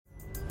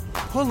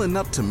Pulling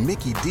up to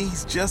Mickey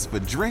D's just for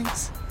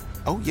drinks?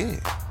 Oh yeah,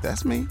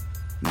 that's me.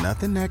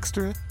 Nothing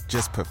extra,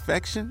 just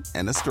perfection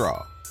and a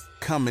straw.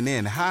 Coming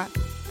in hot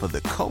for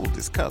the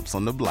coldest cups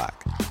on the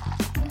block.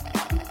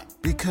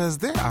 Because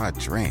there are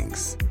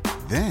drinks.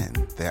 Then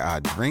there are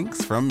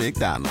drinks from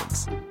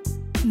McDonald's.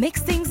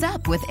 Mix things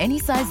up with any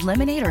size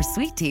lemonade or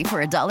sweet tea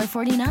for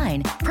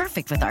 $1.49.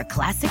 Perfect with our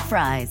classic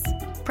fries.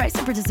 Price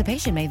and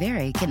participation may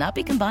vary. Cannot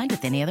be combined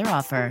with any other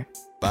offer.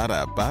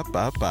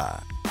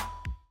 Ba-da-ba-ba-ba.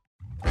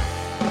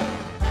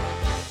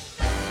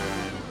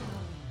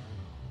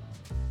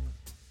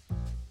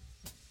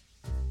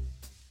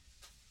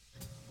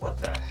 What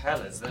the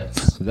hell is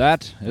this?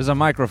 That is a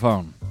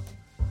microphone.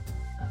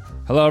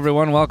 Hello,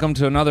 everyone. Welcome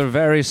to another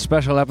very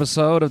special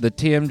episode of the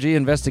TMG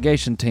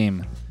Investigation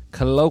Team,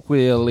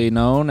 colloquially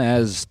known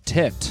as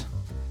TIT.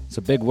 It's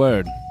a big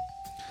word,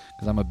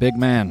 because I'm a big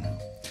man.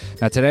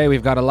 Now, today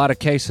we've got a lot of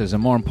cases,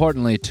 and more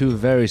importantly, two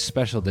very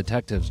special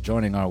detectives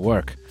joining our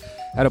work.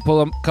 I had to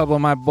pull a couple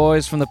of my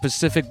boys from the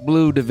Pacific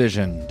Blue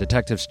Division,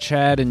 Detectives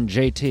Chad and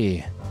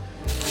JT.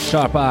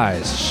 Sharp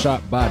eyes,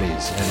 sharp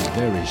bodies, and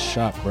very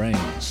sharp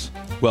brains.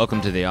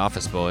 Welcome to the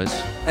office, boys.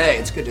 Hey,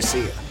 it's good to see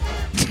you.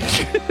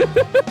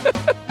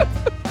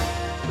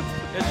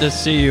 Good to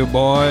see you,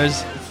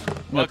 boys.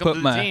 Welcome put to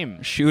the my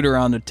team. shooter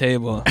on the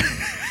table.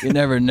 You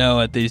never know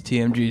at these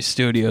TMG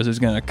studios who's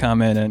going to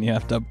come in and you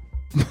have to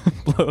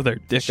blow their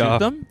dick Shoot off.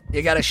 them?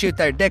 You gotta shoot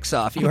their dicks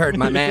off. You heard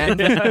my man.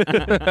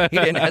 He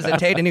didn't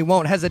hesitate, and he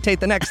won't hesitate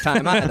the next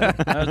time either.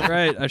 That's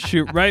right. I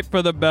shoot right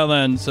for the bell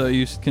end so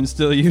you can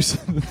still use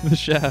the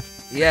shaft.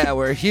 Yeah,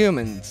 we're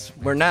humans.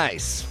 We're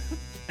nice.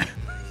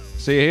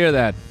 So you hear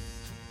that?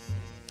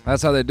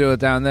 That's how they do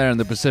it down there in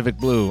the Pacific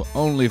Blue,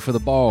 only for the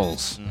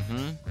balls.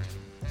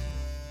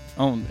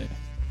 Only.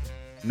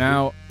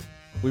 Now,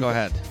 Go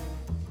ahead.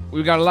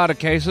 we've got a lot of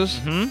cases,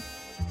 and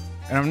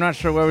I'm not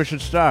sure where we should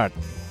start.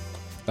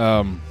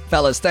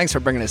 Fellas, thanks for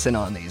bringing us in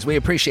on these. We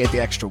appreciate the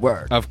extra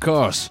work. Of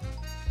course.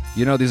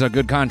 You know these are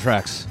good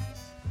contracts.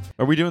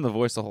 Are we doing the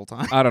voice the whole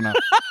time? I don't know.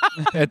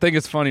 I think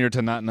it's funnier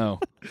to not know.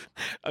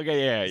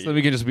 Okay, yeah. So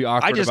we can just be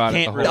awkward about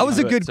it. The whole That was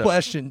a do good it, so-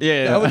 question.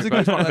 Yeah, That was a I good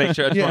just want to question. make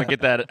sure. I just want to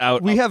get that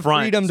out. We up have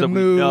front freedom so to we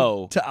move,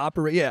 know. to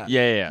operate. Yeah.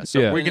 Yeah. So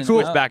Yeah. we can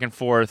Cool. switch back and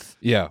forth,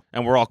 Yeah.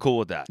 and we're all cool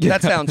with that.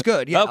 That sounds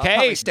good. Yeah, I'll Okay,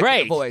 probably stick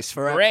great. with the voice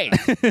forever. Great.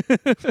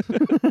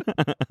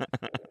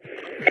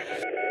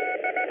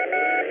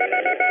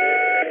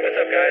 What's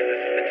up, guys?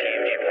 This is the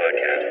TMG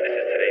podcast. This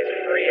is today's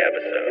free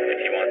episode. If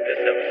you want this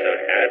episode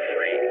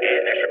ad-free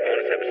and extra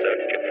bonus episode,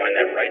 you can find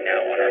that right now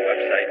on our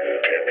website.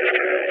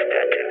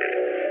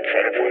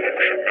 Sign up for a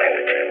membership now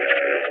at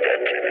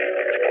tmgstudios.tv.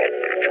 And if not,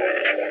 then enjoy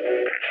this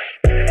one.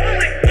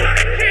 Holy fuck,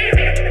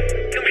 Jamie!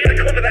 Can we get a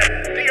clip of that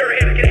deer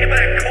getting hit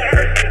by that car?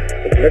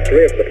 The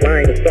mystery of the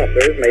flying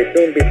saucers may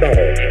soon be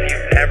solved. If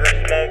you've ever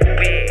smoked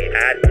weed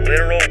at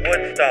literal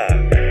Woodstock,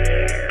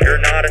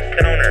 you're not a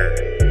stoner.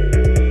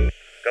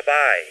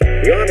 Goodbye.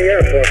 The Army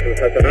Air Forces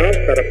has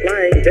announced that a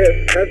flying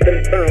disc has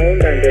been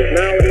found and is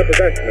now in the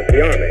possession of the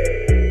Army.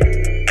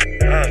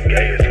 I'm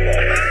gay as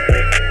fuck.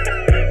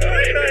 I'm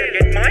trying to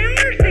get my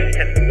arse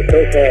eaten. The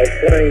so-called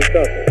flying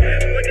saucers.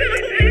 Look at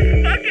all these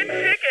fucking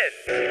chickens.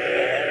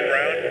 Malone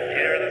Brown, you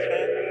hear this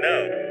hole? No.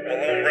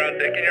 Malone Brown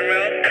dick in your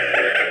mouth?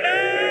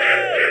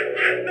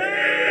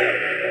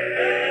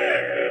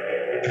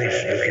 Please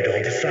look at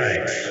all the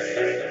signs.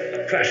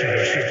 Fasten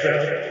your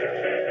seatbelt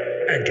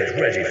and get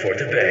ready for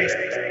debate.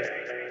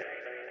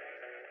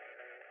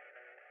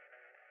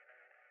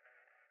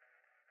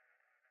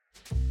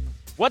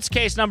 What's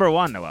case number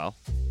one, Noel?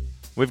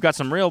 We've got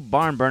some real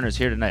barn burners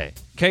here today.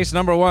 Case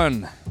number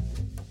 1.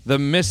 The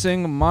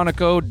missing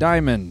Monaco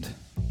diamond.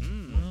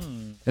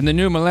 In the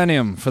new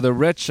millennium, for the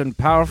rich and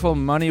powerful,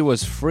 money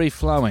was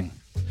free-flowing.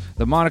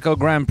 The Monaco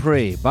Grand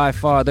Prix, by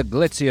far the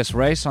glitziest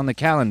race on the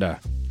calendar.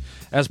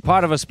 As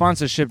part of a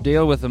sponsorship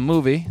deal with the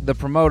movie, the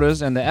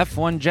promoters and the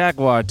F1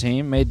 Jaguar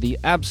team made the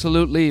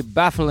absolutely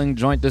baffling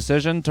joint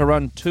decision to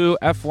run 2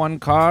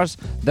 F1 cars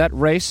that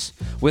race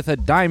with a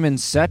diamond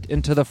set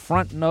into the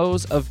front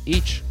nose of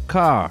each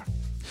car.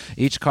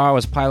 Each car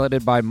was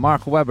piloted by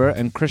Mark Webber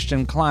and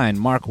Christian Klein.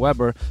 Mark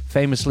Webber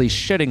famously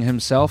shitting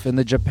himself in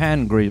the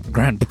Japan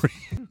Grand Prix.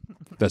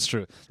 That's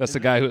true. That's the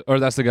guy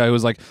who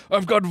was like,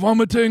 "I've got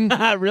vomiting."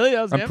 Really?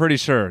 That was I'm pretty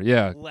sure.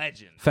 Yeah.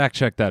 Legend. Fact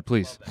check that,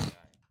 please.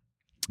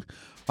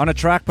 On a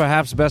track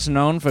perhaps best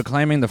known for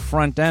claiming the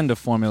front end of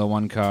Formula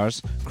One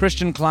cars,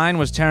 Christian Klein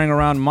was tearing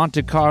around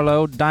Monte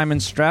Carlo,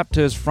 diamond strapped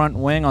to his front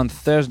wing on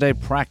Thursday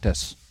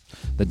practice.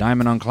 The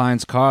diamond on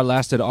Klein's car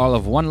lasted all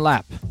of 1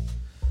 lap.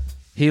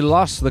 He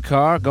lost the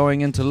car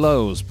going into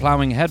Lowe's,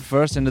 plowing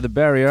headfirst into the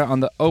barrier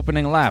on the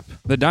opening lap.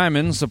 The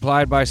diamond,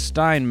 supplied by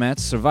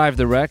Steinmetz, survived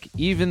the wreck,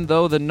 even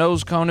though the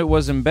nose cone it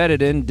was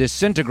embedded in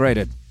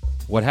disintegrated.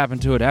 What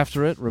happened to it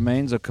after it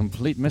remains a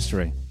complete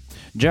mystery.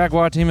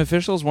 Jaguar team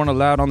officials weren't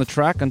allowed on the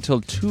track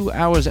until 2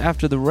 hours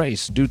after the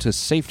race due to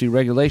safety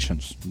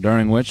regulations,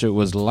 during which it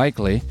was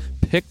likely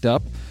picked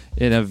up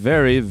in a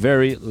very,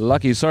 very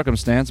lucky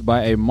circumstance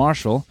by a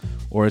marshal,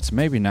 or it's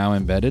maybe now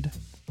embedded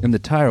in the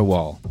tire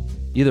wall.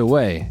 Either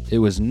way, it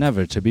was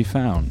never to be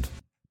found.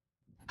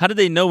 How did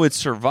they know it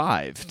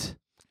survived?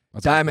 That's a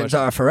good Diamonds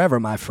question. are forever,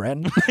 my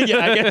friend. Yeah,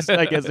 I guess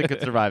it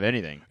could survive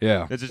anything.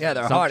 Yeah. It's just Yeah,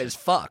 they're assumption. hard as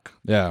fuck.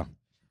 Yeah.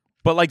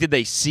 But like, did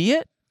they see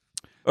it,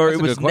 or That's it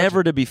a was good question.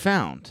 never to be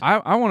found?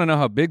 I want to know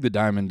how big the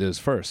diamond is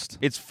first.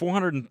 It's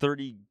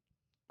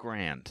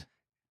 $430,000.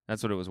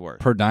 That's what it was worth.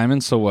 Per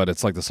diamond, so what?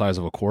 It's like the size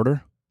of a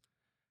quarter?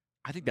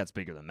 I think that's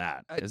bigger than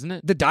that, isn't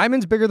it? The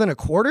diamond's bigger than a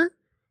quarter?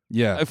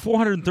 Yeah. A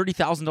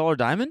 $430,000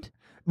 diamond?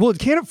 Well,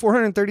 can't a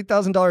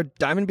 $430,000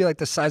 diamond be like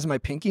the size of my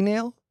pinky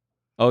nail?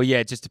 Oh yeah,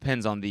 it just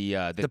depends on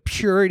the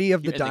purity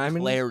of the and diamond? the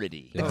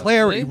clarity. The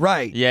clarity, Really?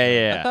 right.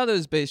 Yeah. I thought it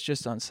was based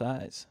just on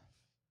size.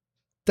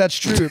 That's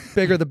true.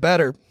 Bigger the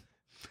better.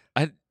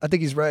 I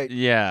think he's right.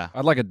 Yeah.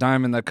 I'd like a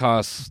diamond that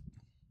costs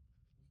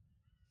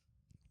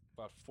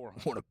about I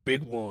want a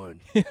big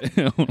one.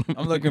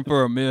 I'm looking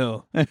for a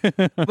mill.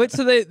 Wait,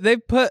 so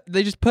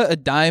they just put a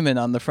diamond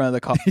on the front of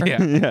the car? Yeah.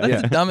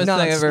 That's the dumbest Not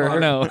thing I've ever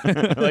smart.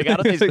 heard. No. Like, how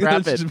did they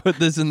strap Let's it? just put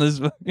this in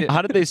this.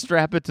 How did they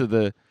strap it to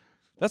the?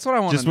 That's what I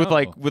want Just to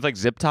know. with like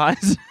zip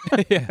ties?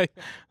 Yeah.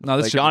 No,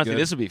 this Like, should be honestly,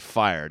 good. this would be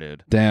fire,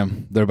 dude.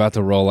 Damn, they're about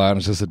to roll out. And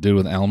it's just a dude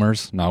with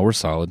Elmer's. No, we're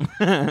solid.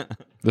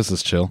 This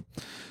is chill.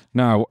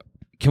 Now,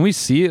 can we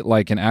see it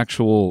like an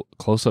actual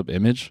close-up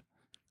image?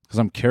 Because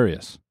I'm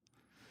curious.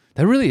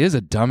 That really is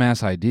a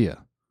dumbass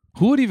idea.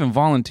 Who would even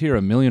volunteer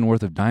 $1 million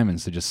worth of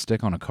diamonds to just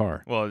stick on a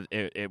car? Well,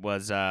 it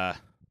was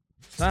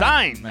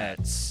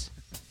Steinmetz.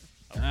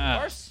 Of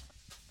course.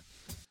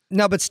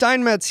 No, but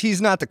Steinmetz,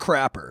 he's not the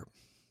crapper.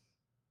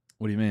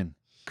 What do you mean?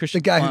 The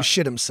guy who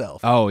shit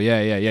himself. Oh,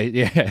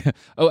 yeah.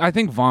 Oh, I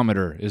think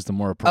vomiter is the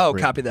more Oh,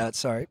 appropriate. copy that.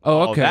 Sorry.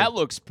 Oh, okay. that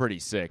looks pretty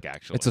sick,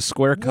 actually. It's a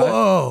square cut.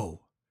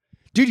 Whoa.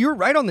 Dude, you're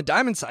right on the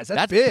diamond size.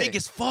 That's big.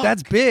 as fuck.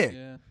 That's big.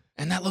 Yeah.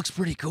 And that looks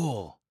pretty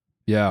cool.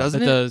 Yeah.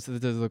 Doesn't It it? does.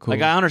 It does look cool.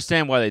 Like, I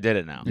understand why they did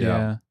it now.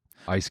 Yeah.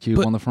 Ice cube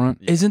But- on the front.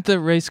 Isn't the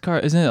race car?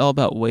 Isn't it all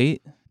about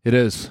weight? It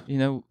is. You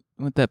know,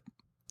 wouldn't that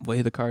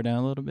weigh the car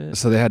down a little bit?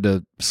 So they had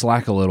to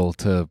slack a little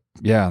to,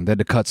 they had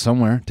to cut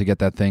somewhere to get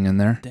that thing in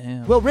there.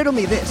 Damn. Well, riddle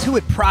me this. Who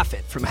would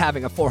profit from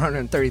having a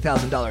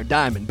 $430,000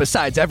 diamond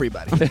besides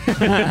everybody?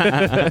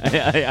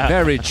 yeah.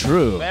 Very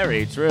true.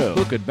 Very true.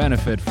 Who could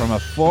benefit from a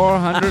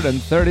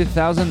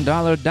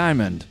 $430,000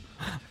 diamond?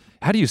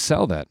 How do you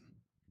sell that?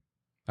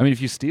 I mean,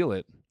 if you steal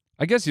it,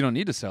 I guess you don't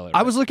need to sell it. I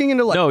right? was looking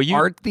into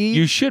art thieves.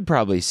 You should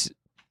probably,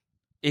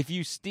 if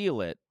you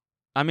steal it.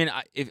 I mean,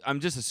 I'm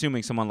just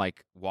assuming someone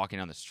like walking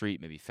down the street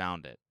maybe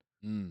found it.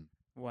 Mm.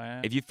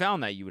 Wow. If you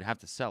found that, you would have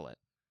to sell it.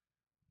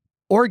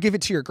 Or give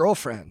it to your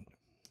girlfriend.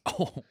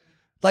 Oh.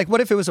 Like,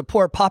 what if it was a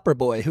poor pauper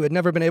boy who had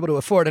never been able to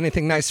afford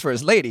anything nice for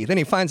his lady? Then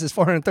he finds his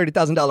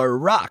 $430,000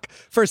 rock.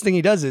 First thing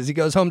he does is he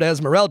goes home to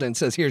Esmeralda and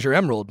says, "Here's your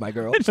emerald, my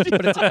girl." But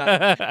it's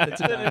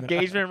It's an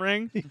engagement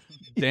ring.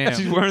 Damn.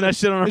 She's wearing that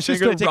shit on her It's just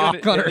finger. a They take, rock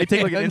like, on her they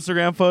take like an hand.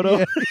 Instagram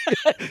photo.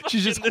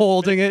 She's just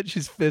holding it.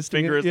 She's fisting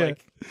Finger it. is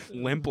like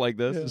limp like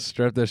this. Just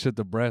strap that shit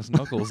to brass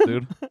knuckles,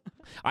 dude.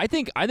 I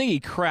think he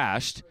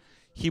crashed.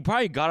 He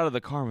probably got out of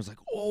the car and was like,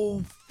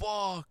 "Oh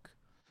fuck,"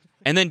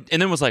 and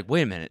then was like,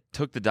 "Wait a minute!"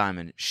 Took the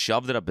diamond,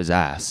 shoved it up his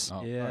ass,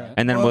 Oh. Yeah.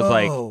 and then was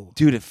like, Whoa.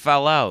 "Dude, it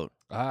fell out."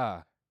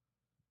 Ah.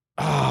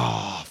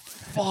 Oh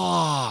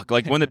fuck!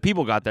 Like when the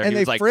people got there, And he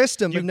they was like,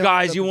 frisked him, "You but no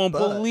guys, one you up won't his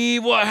butt."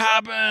 believe what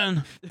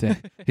happened." Damn.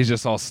 He's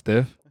just all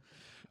stiff.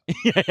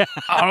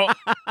 Oh,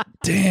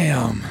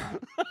 damn.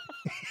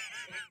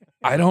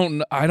 I don't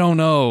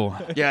know.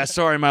 Yeah,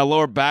 sorry, my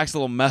lower back's a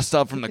little messed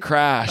up from the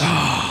crash,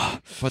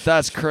 but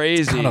that's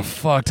crazy. Kind of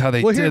fucked how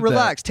they Well, did here,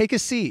 relax. Take a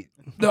seat.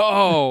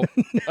 that.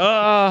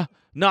 No.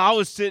 No, I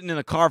was sitting in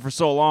the car for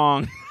so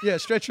long. Yeah,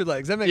 stretch your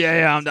legs. That makes sense.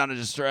 Yeah, I'm down to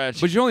just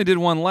stretch. But you only did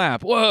one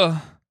lap.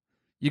 Well,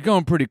 you're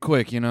going pretty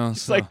quick, you know.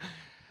 It's So. like,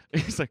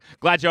 it's like,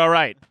 glad you're all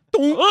right.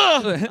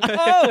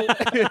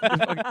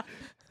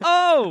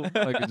 Oh.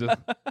 Like it just.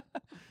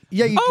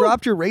 Yeah, you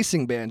dropped your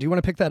racing band. Do you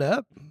want to pick that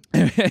up?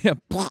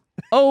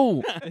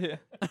 Oh.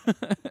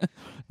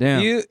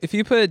 Damn. If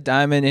you put a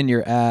diamond in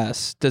your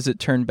ass, does it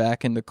turn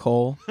back into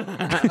coal?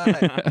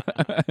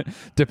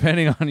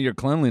 Depending on your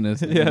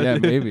cleanliness. Yeah,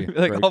 maybe.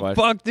 Like, Great oh question.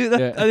 fuck, dude,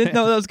 Yeah. I didn't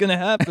know that was gonna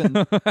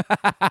happen.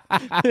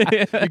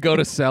 You go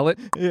to sell it.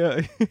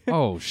 Yeah.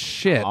 Oh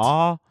shit.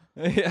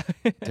 Yeah.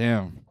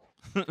 Damn.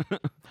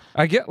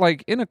 I get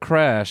like in a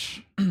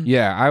crash.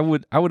 Yeah, I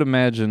would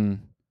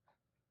imagine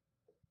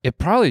it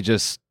probably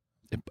just.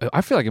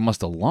 I feel like it must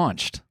have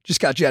launched.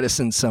 Just got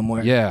jettisoned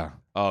somewhere. Yeah.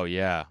 Oh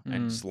yeah,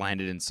 and just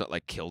landed and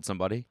like killed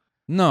somebody.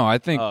 No, I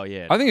think. Oh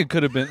yeah. I think it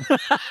could have been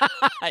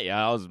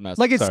Yeah, I was messed.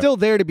 Like, it's Sorry. still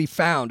there to be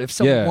found if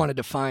someone Yeah. wanted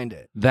to find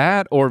it.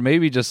 that, or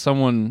maybe just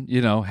someone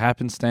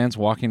happenstance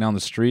walking down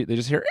the street. They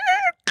just hear,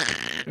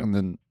 and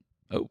then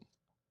oh,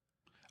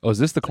 is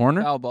this the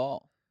corner? Foul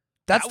ball.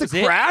 That's That the was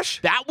it?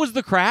 crash? That was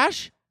the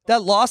crash.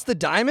 That lost the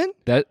diamond?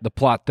 That the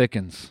plot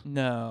thickens.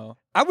 No.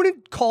 I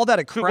wouldn't call that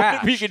a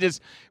crash. What if you could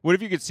just? What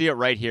if you could see it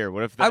right here?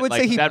 What if that, I would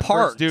like, say he that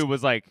parked. first dude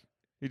was like,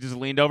 he just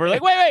leaned over,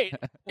 like, wait,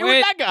 it was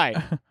Wait. that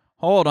guy.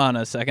 Hold on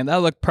a second. That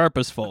looked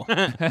purposeful.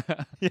 Yeah,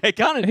 it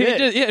kind of He did.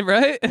 just- yeah,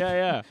 right?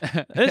 Yeah.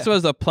 This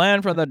was a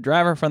plan for the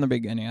driver from the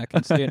beginning. I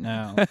can see it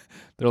now.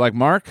 They're like,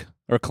 Mark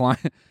or Klein,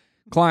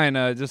 Klein,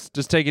 just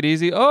take it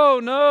easy. Oh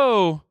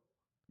no.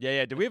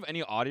 Yeah. Do we have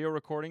any audio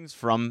recordings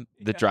from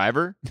the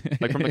driver,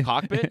 like from the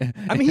cockpit?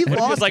 I mean, he What if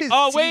lost it's like, his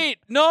oh seat.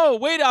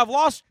 wait, I've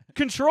lost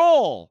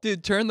control.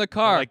 Dude, turn the I'm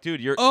car. like,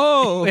 dude, you're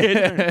oh.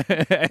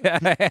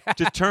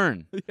 just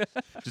turn.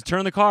 Just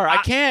turn the car. I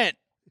can't.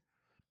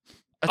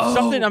 It's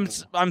something.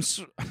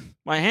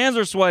 My hands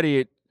are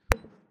sweaty.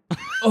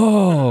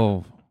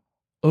 Oh.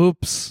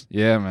 Oops.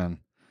 Yeah, man.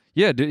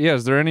 Yeah. Yeah.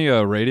 Is there any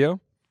radio?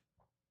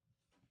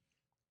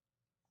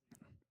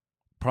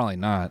 Probably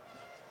not.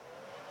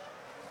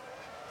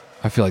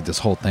 I feel like this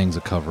whole thing's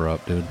a cover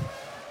up, dude.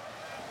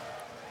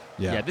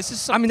 Yeah. This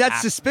is. I mean,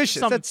 that's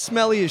suspicious. That's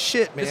smelly as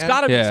shit, man. There's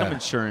got to be some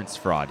insurance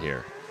fraud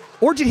here.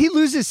 Or did he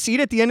lose his seat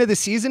at the end of the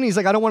season? He's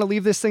like, I don't want to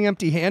leave this thing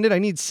empty-handed. I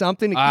need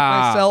something to keep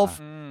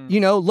myself,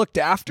 looked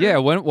after. Yeah.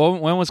 When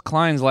was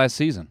Klein's last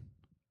season?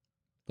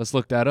 Let's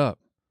look that up.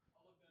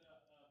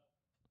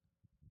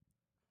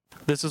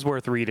 This is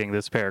worth reading,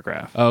 this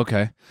paragraph. Oh,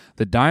 okay.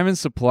 The diamond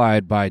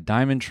supplied by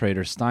diamond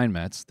trader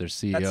Steinmetz, their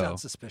CEO, That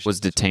sounds suspicious. Was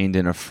detained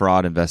in a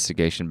fraud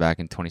investigation back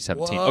in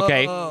 2017. Whoa.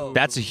 Okay,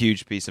 that's a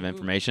huge piece of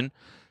information.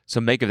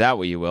 So make of that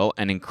what you will.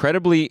 An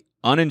incredibly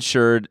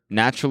uninsured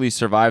naturally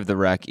survived the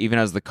wreck, even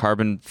as the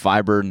carbon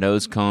fiber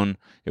nose cone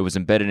it was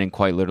embedded in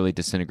quite literally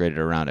disintegrated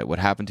around it. What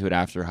happened to it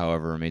after,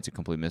 however, remains a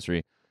complete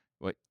mystery.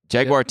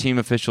 Jaguar team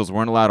officials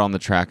weren't allowed on the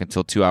track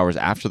until 2 hours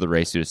after the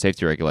race due to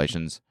safety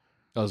regulations.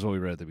 That was what we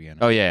read at the beginning.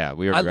 Oh, yeah.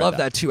 We I love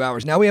that 2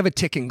 hours. Now we have a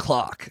ticking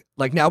clock.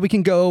 Like, now we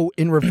can go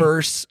in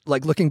reverse,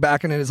 like looking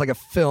back on it as like a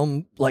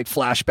film, like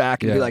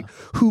flashback, and be like,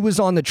 who was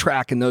on the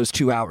track in those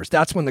 2 hours?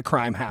 That's when the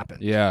crime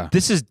happened. Yeah.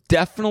 This is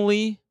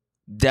definitely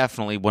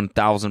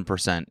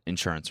 1,000%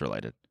 insurance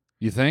related.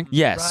 You think?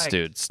 Yes, Right.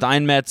 dude.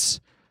 Steinmetz,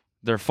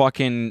 their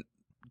fucking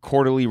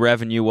quarterly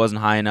revenue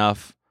wasn't high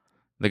enough.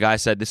 The guy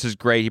said, this is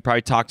great. He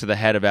probably talked to the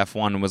head of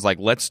F1 and was like,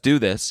 let's do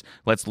this.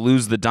 Let's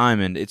lose the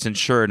diamond. It's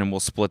insured and we'll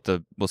split.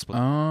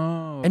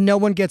 Oh. And no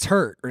one gets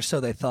hurt, or so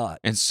they thought.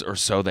 Or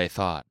so they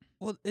thought.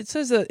 Well, it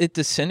says that it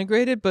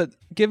disintegrated, but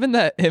given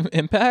that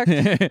impact,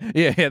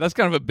 yeah, that's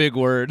kind of a big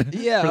word.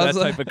 yeah, for I that was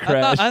type like, of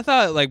crash. I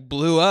thought it like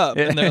blew up,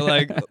 and they're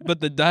like,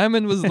 but the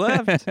diamond was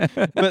left.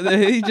 But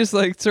he just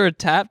like sort of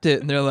tapped it,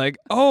 and they're like,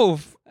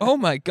 oh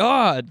my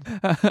god.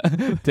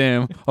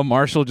 Damn, a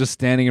marshal just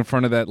standing in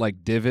front of that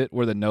like divot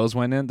where the nose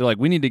went in. They're like,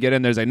 we need to get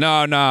in there. He's like,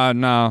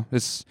 no,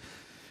 it's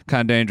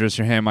kind of dangerous.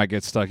 Your hand might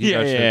get stuck.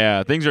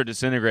 Yeah. Things are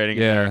disintegrating.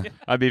 Yeah. In there.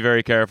 I'd be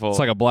very careful. It's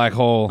like a black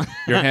hole.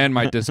 Your hand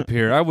might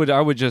disappear. I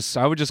would just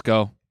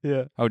go.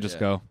 Yeah. I would just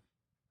go.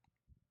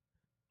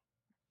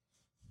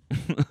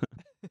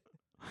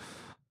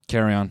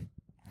 Carry on.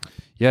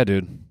 Yeah,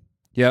 dude.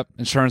 Yep.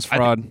 Insurance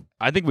fraud.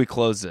 I think we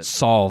closed it.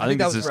 Solved. I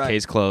think this is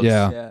case closed.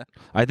 Yeah.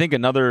 I think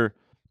another.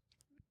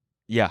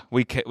 Yeah,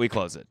 we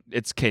close it.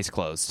 It's case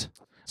closed.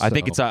 I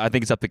think it's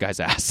up the guy's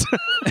ass.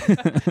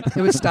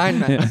 It was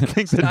Steinmetz. I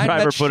think the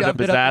driver put it up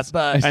his ass,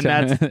 and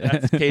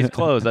that's case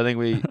closed. I think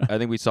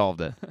we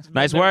solved it.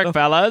 Nice work,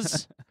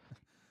 fellas.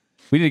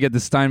 We need to get the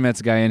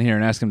Steinmetz guy in here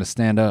and ask him to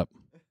stand up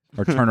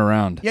or turn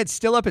around. Yeah, it's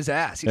still up his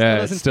ass. He Yeah,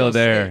 doesn't it's still feel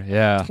there. safe.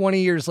 Yeah. 20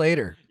 years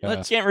later.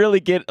 Well, can't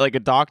really get like a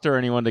doctor or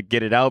anyone to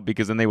get it out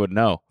because then they would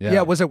know.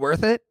 Yeah, was it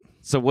worth it?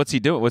 So what's he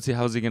doing?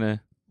 How's he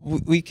gonna?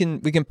 We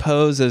can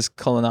pose as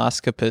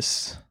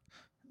colonoscopists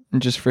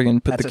and just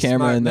friggin' put That's the a camera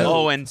smart in there. move.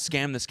 Oh, and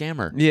scam the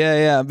scammer.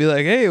 Yeah. Be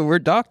like, hey, we're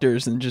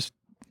doctors, and just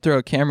throw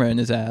a camera in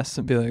his ass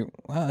and be like,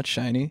 wow, it's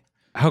shiny.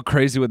 How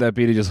crazy would that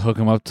be to just hook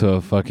him up to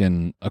a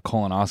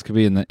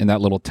colonoscopy in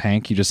that little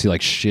tank? You just see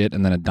like shit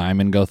and then a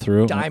diamond go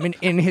through. Diamond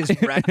in his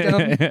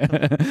rectum.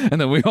 And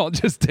then we all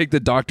just take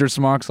the doctor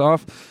smocks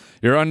off.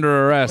 You're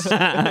under arrest.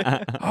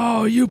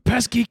 Oh, you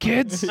pesky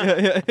kids.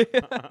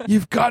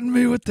 You've gotten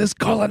me with this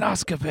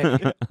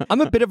colonoscopy.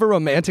 I'm a bit of a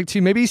romantic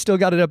too. Maybe he still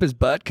got it up his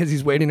butt because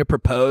he's waiting to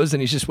propose and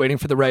he's just waiting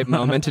for the right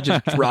moment to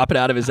just drop it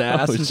out of his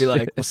ass and be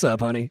like, what's up,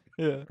 honey?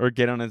 Or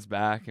get on his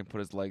back and put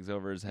his legs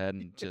over his head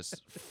and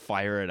just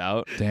fire it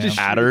out. Damn. Just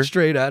at her.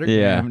 straight at her.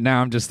 Yeah.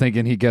 Now I'm just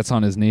thinking he gets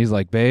on his knees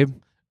like, babe.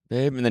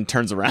 And then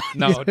turns around.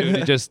 No, dude,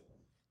 he just.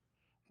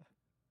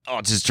 Oh,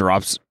 it just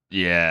drops.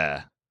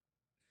 Yeah.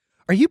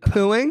 Are you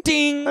pooing?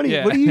 Ding. Honey,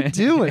 Yeah. what are you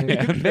doing?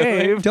 Yeah,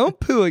 babe. Don't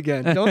poo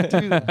again. Don't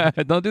do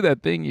that. Don't do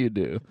that thing you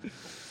do.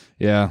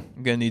 Yeah.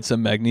 I'm gonna need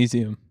some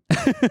magnesium.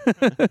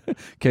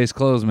 Case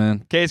closed,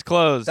 man. Case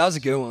closed. That was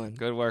a good one.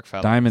 Good work,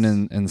 fellas.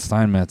 Diamond and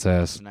Steinmetz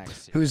ass.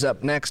 Next. Who's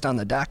up next on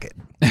the docket?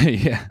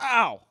 Yeah.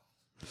 Ow.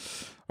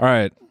 All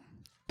right.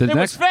 The It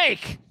next was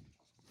fake.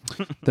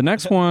 the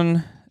next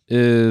one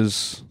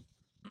is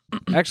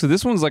actually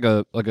this one's like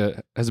a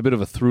has a bit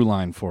of a through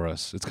line for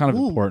us. It's kind of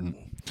important.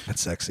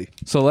 That's sexy.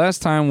 So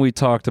last time we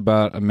talked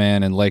about a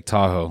man in Lake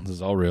Tahoe. This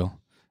is all real.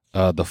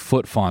 The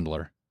foot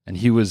fondler, and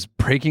he was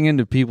breaking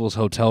into people's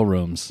hotel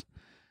rooms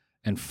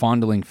and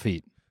fondling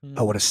feet.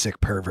 Oh, what a sick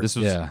pervert. This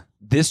was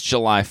this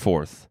July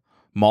 4th.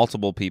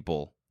 Multiple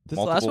people. This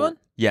last one?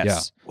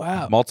 Yes.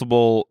 Wow.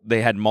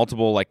 They had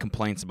multiple like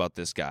complaints about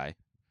this guy.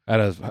 At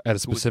a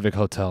specific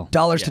hotel.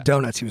 Dollars to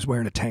donuts. He was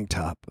wearing a tank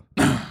top.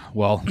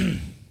 Well,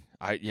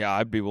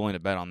 I'd be willing to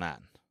bet on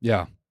that.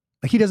 yeah.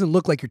 Like he doesn't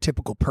look like your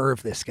typical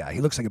perv. This guy,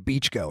 he looks like a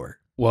beachgoer.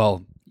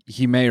 Well,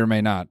 he may or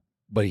may not,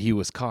 but he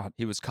was caught.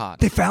 He was caught.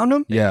 They found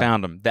him. They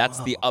found him.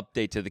 That's the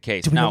update to the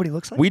case. Do we know now, what he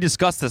looks like? we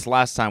discussed this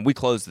last time. We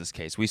closed this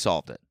case. We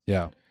solved it.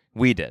 Yeah.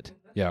 We did.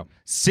 Yeah.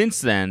 Since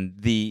then,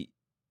 the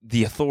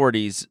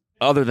authorities,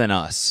 other than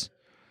us,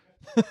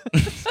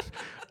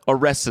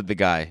 arrested the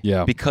guy.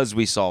 Yeah. Because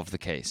we solved the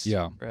case.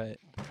 Yeah. Right.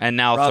 And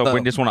now, so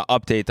we just want to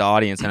update the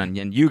audience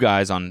and you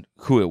guys on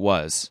who it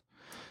was.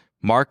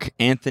 Mark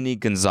Anthony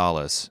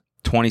Gonzalez,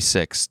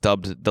 26,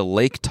 dubbed the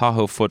Lake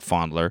Tahoe Foot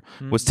Fondler,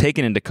 was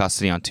taken into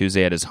custody on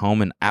Tuesday at his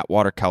home in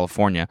Atwater,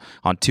 California,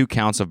 on 2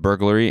 counts of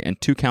burglary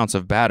and 2 counts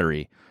of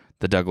battery,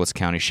 the Douglas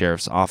County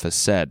Sheriff's Office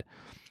said.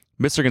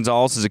 Mr.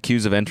 Gonzalez is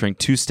accused of entering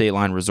 2 State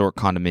Line Resort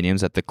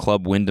condominiums at the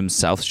Club Wyndham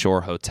South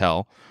Shore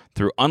Hotel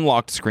through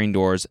unlocked screen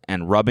doors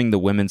and rubbing the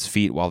women's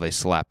feet while they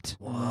slept.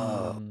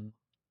 Whoa.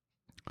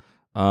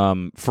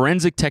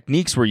 Forensic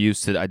techniques were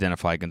used to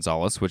identify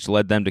Gonzalez, which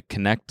led them to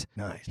connect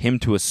Nice. him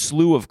to a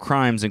slew of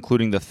crimes,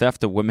 including the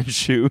theft of women's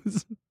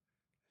shoes,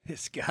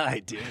 This guy,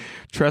 dude.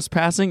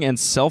 trespassing, and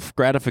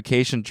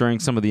self-gratification during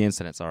some of the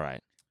incidents. All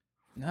right.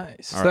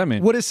 Nice. What's that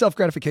mean? What does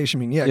self-gratification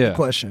mean? Yeah, Yeah. good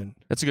question.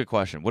 That's a good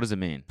question. What does it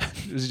mean?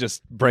 Is he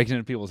just breaking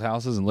into people's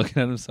houses and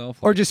looking at himself?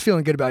 Or just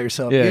feeling good about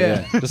yourself.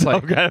 yeah. Just like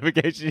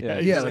Self-gratification. Yeah.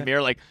 Yeah. Yeah. Like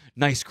they're like,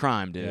 nice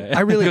crime, dude.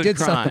 I really Good did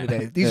crime. something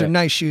today. These Yeah. are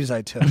nice shoes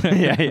I took.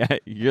 yeah.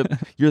 You're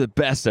the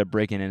best at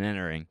breaking and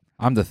entering.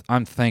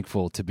 I'm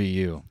thankful to be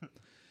you.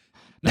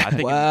 No, I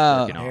think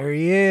Wow. it's working There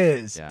he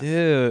is. Yeah.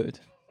 Dude.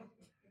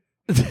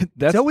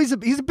 He's always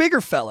he's a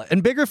bigger fella,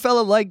 and bigger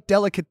fella like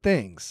delicate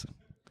things.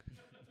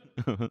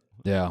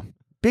 Yeah.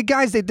 Big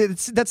guys,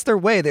 that's their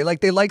way. They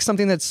like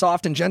something that's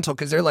soft and gentle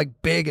because they're like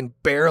big and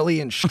barely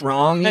and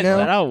strong. You Is that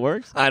know? how it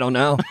works? I don't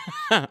know.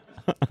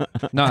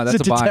 No, As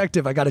that's a a buy.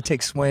 detective, I got to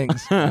take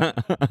swings. Yeah.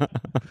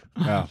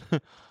 No,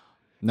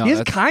 He has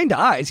that's, kind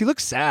eyes. He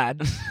looks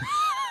sad.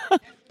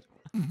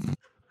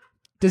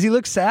 Does he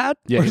look sad?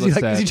 Yeah, or he is looks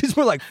like, sad. Is he just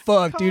more like,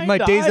 fuck, dude, my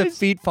Kind days of eyes.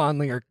 feet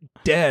fondling are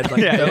dead.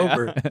 Like, it's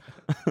over.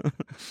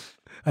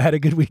 I had a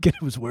good weekend.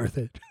 It was worth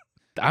it.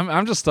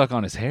 I'm just stuck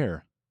on his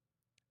hair.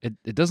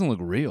 It doesn't look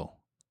real.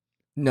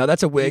 No,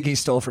 that's a wig he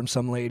stole from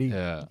some lady.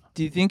 Yeah.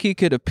 Do you think he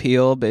could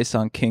appeal based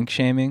on kink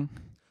shaming?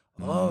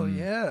 Oh,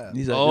 yeah.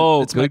 He's like,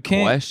 Oh, it's my good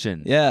kink.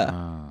 question.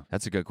 Yeah.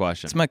 That's a good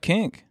question. It's my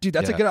kink. Dude,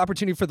 that's a Yeah. good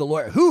opportunity for the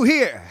lawyer. Who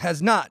here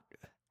has not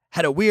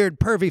had a weird,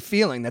 pervy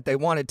feeling that they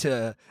wanted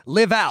to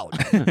live out,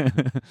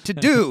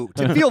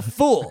 to feel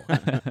full?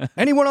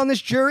 Anyone on this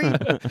jury?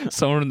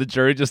 Someone in the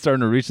jury just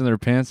starting to reach in their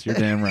pants. You're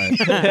damn right.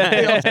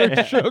 They all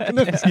start stroking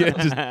themselves. Yeah,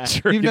 just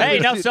jerking. You've Hey,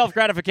 never no seen-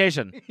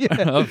 self-gratification.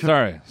 Oh,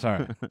 sorry.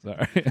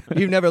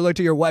 You've never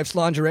looked at your wife's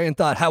lingerie and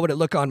thought, how would it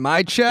look on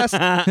my chest?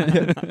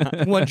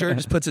 One juror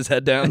just puts his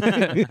head down.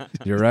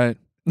 You're right.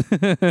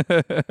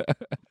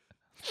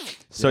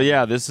 So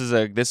yeah, this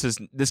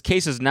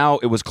case is now,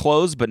 it was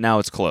closed, but now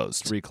it's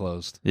closed.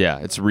 Reclosed. Yeah,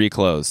 it's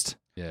reclosed.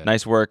 Yeah.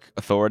 Nice work,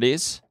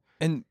 authorities.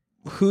 And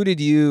who did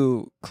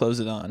you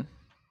close it on?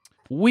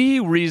 We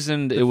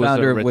reasoned it was a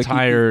founder of Wiki-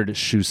 retired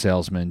shoe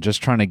salesman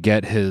just trying to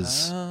get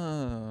his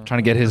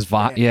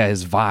vibe. Yeah,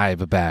 his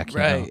vibe back. you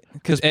know? Right.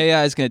 Because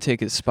AI is going to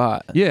take his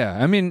spot. Yeah,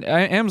 I mean,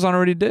 Amazon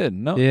already did.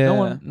 No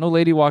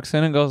lady walks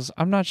in and goes,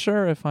 "I'm not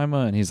sure if I'm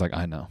a," and he's like,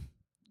 "I know,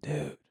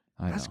 Dude.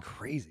 I That's know."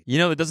 crazy. You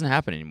know, it doesn't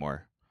happen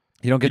anymore.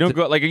 You don't You get don't to,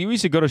 go, like you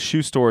used to go to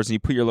shoe stores and you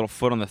put your little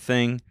foot on the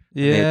thing.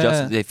 And they Yeah.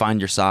 adjust, they find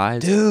your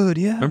size. Dude,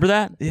 yeah. Remember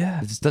that? Yeah.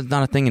 It's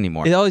not a thing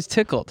anymore. It always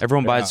tickled.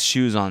 Everyone buys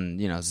shoes on,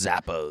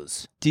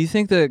 Zappos. Do you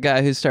think the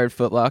guy who started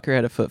Foot Locker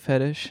had a foot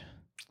fetish?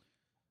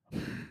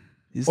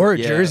 Or a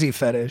Yeah. jersey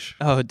fetish.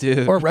 Oh,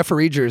 dude. Or a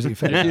referee jersey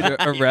fetish. Dude,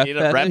 a ref need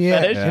a ref fetish?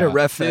 Yeah, fetish? he had a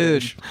ref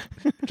fetish.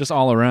 just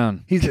all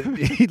around.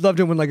 He loved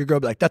it when like a girl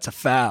would be like, that's a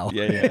foul.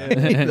 Yeah, yeah.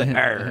 He'd be like,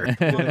 "Arr."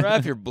 Come on,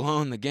 ref, you're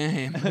blowing the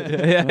game.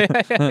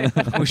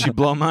 yeah. Wish you'd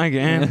blow my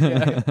game.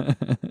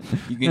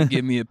 You gonna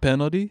give me a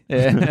penalty?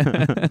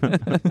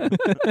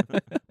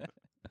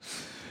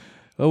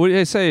 Well, what do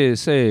you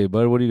say,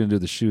 bud? What are you gonna do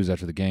with the shoes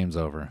after the game's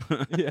over?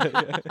 You've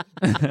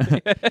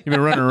been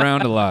running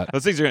around a lot.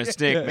 Those things are gonna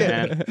stink,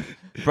 man.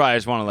 You probably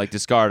just want to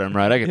discard them,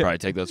 right? I could probably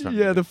take those from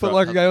Yeah, the Foot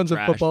Locker guy owns a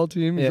Trash. football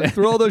team. He's like,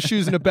 throw all those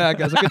shoes in the back,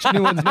 guys. I'll get you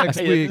new ones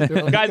next week.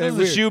 They're like, Guys, "Okay, this is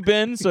weird." a shoe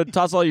bin, so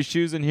toss all your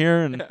shoes in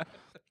here and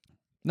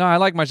No, I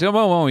like my shoes.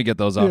 Why don't we get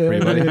those off for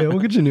you, buddy? Yeah, we'll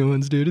get you new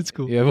ones, dude. It's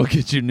cool. Yeah, we'll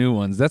get you new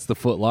ones. That's the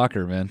Foot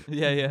Locker, man.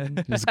 Yeah.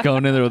 Just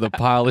going in there with a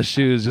pile of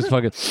shoes, just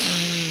fucking.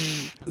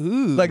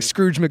 Ooh. Like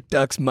Scrooge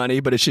McDuck's money,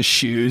 but it's just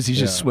shoes. He's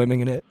just Yeah. swimming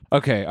in it.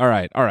 Okay, all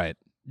right.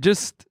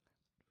 Just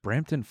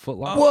Brampton Foot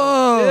Locker.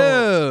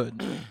 Whoa.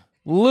 Dude.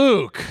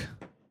 Luke.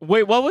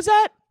 wait, what was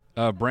that?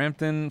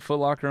 Brampton Foot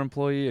Locker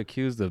employee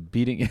accused of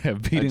beating off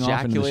in the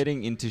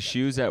Ejaculating into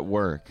shoes at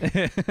work. Was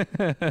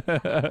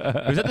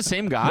that the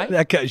same guy?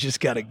 That guy's just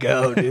got to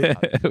go, dude.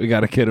 We got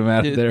to get him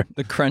out of Dude, there.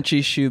 the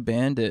crunchy shoe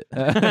bandit.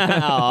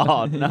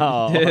 Oh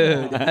no,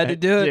 Dude, I had to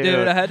do it,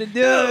 dude. I had to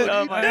do it.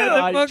 Oh my Dude,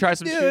 god! You fuck, try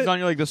some dude. shoes on,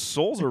 you're like the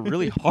soles are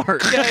really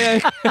hard.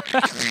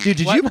 Dude,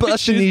 did Why you my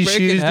bust in shoes these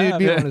break in shoes, dude? half?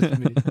 Be honest with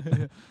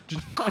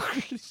me.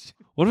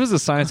 What if it's a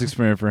science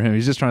experiment for him?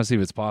 He's just trying to see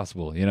if it's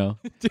possible, you know?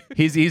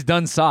 He's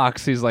done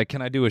socks. He's like,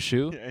 can I do a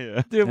shoe?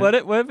 Yeah. Dude, what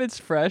if it's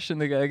fresh and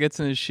the guy gets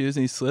in his shoes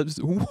and he slips?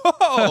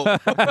 Whoa!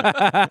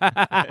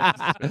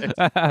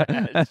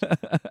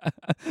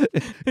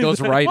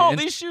 Goes right Oh, in.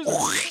 these shoes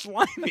are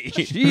slimy.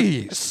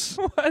 Jeez.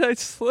 What? I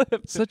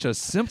slipped. Such a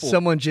simple.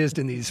 Someone jizzed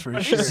in these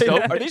for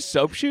sure. Are these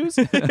soap shoes?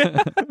 One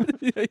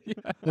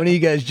of you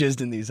guys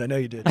jizzed in these. I know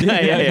you did.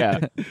 yeah.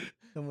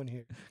 Someone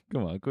here.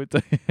 Come on, quit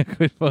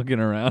fucking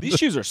around. These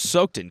shoes are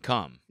soaked in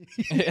cum.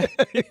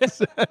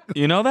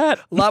 You know that?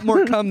 A lot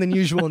more cum than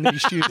usual in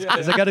these shoes,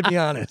 guys. I got to be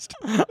honest.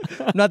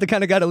 I'm not the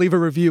kind of guy to leave a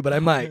review, but I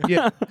might.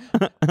 Yeah.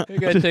 The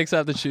guy takes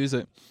off the shoes.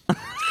 Like,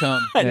 it's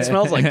cum. It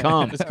smells like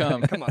cum. It's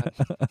cum. Come on.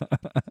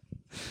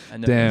 I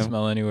never Damn.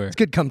 smell anywhere. It's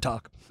good cum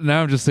talk.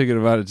 Now I'm just thinking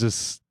about it,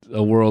 just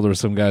a world where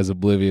some guy's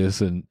oblivious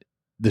and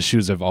the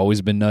shoes have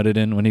always been nutted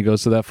in when he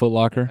goes to that Foot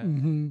Locker.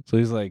 Mm-hmm. So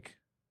he's like,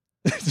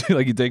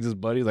 like he takes his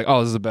buddy, he's like,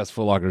 oh, this is the best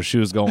Foot Locker.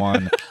 Shoes go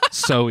on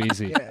so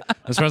easy. Yeah.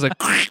 And so I was like,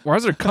 why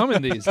is there cum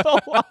in these?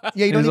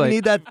 Yeah, you don't even like-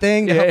 need that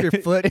thing to help your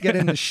foot get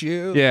in the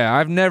shoe. Yeah,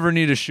 I've never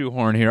needed a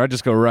shoehorn here. I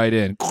just go right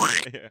in.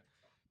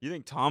 You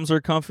think Toms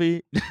are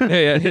comfy?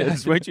 yeah.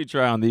 Just wait till you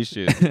try on these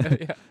shoes.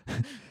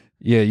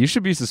 Yeah, you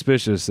should be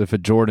suspicious if a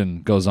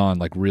Jordan goes on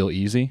like real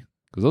easy,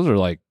 because those are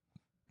like,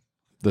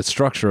 the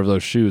structure of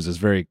those shoes is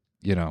very,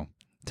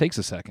 takes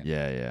a second.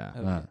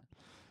 Yeah.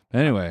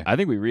 Anyway, I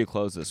think we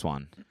reclosed this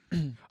one.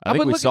 I I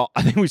think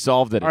we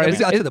solved it. All right, We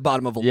got to the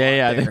bottom of a lot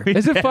Yeah, I there. think we,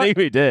 Is it I think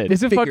we did.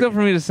 is it fucked Figure- up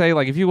for me to say,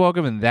 like, if you woke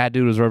up and that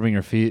dude was rubbing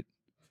your feet,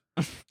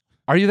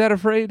 are you that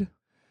afraid?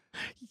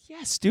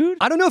 Yes, dude.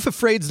 I don't know if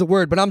afraid's the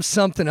word, but I'm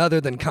something other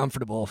than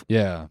comfortable.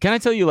 Yeah. Can I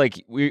tell you,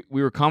 like, we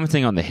were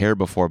commenting on the hair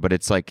before, but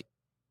it's like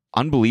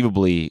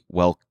unbelievably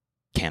well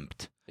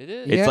kempt. It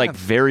is. It's Yeah. like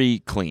very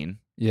clean,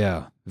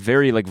 Yeah.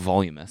 very like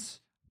voluminous.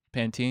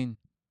 Pantene.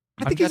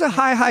 I think he's a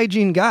high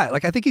hygiene guy.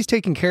 Like, I think he's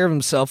taking care of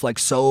himself, like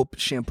soap,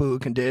 shampoo,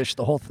 condition,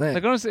 the whole thing.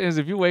 Like, what I'm saying is,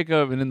 if you wake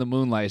up and in the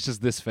moonlight, it's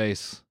just this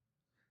face,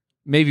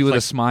 maybe with a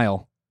like-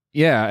 smile.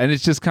 Yeah, and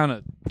it's just kind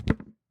of.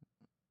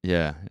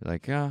 Yeah,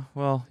 like,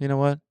 well, you know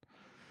what?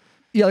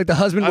 Yeah, like the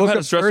husband I've woke had a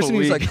up stressful first and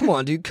he's week. like, come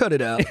on, dude, cut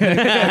it out.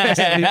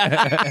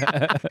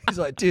 He's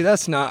like, dude,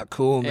 that's not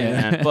cool,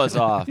 man. Man, buzz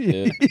off,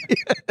 dude.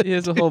 He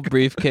has a whole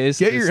briefcase.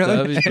 Get of your stuff.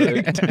 own He's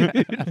like,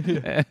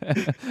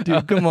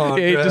 Dude, come on,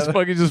 Yeah, he bro. just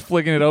fucking just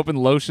flicking it open,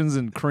 lotions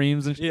and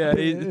creams and shit. yeah.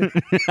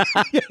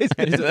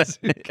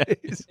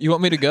 You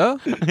want me to go?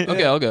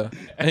 Okay, I'll go.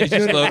 And he's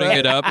just loading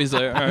it up. He's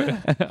like, all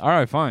right. All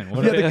right, fine.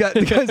 Yeah,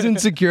 the guy's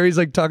insecure. He's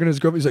like talking to his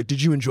girlfriend. He's like,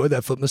 did you enjoy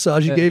that foot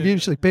massage he gave you?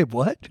 She's like, babe,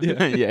 what?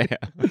 yeah.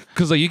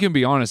 Because like you can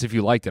be honest if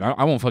you liked it.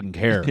 I won't fucking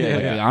care. Yeah,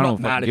 Like, yeah. I I'm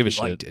don't not mad fucking if give a you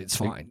shit. liked it. It's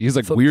fine. He's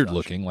like Foot weird massage.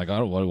 looking. Like I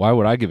don't. Why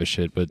would I give a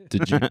shit? But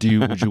would you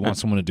want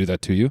someone to do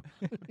that to you?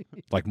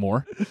 Like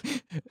more?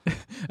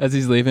 As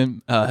he's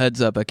leaving,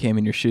 heads up, I came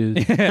in your shoes.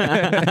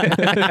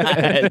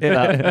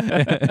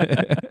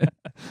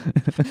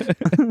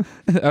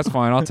 That's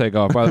fine. I'll take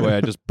off. By the way,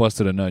 I just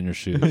busted a nut in your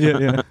shoes.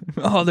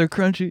 Oh, they're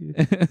crunchy.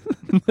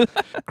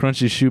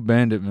 Crunchy shoe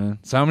bandit, man.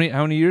 So how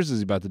many years is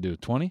he about to do?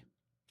 20?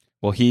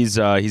 Well, he's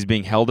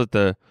being held at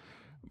the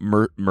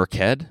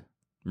Merced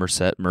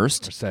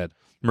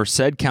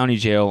County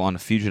Jail on a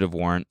fugitive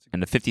warrant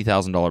and a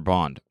 $50,000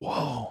 bond.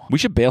 Whoa. We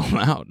should bail him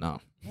out. No.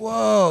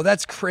 Whoa,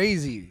 that's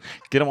crazy.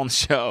 Get him on the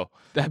show.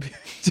 That'd be,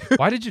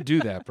 Why did you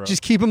do that, bro?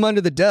 Just keep him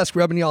under the desk,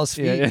 rubbing y'all's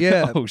feet.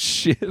 Yeah. Oh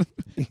shit.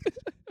 You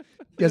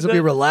guys will be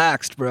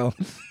relaxed, bro.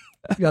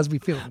 You guys will be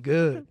feeling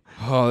good.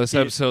 Oh, this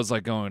episode's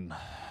like going.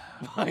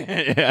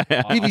 yeah.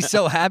 You'd be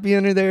so happy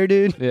under there,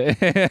 dude. Yeah.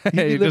 You'd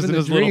be He just living in the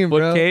his little dream, foot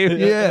bro. cave.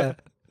 Yeah.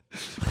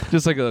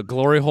 Just like a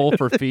glory hole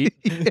for feet.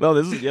 No,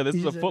 this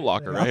is a Foot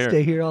Locker I'll right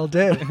stay here. here all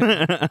day.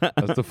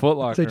 That's the Foot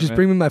Locker. So just man.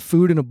 bring me my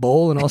food in a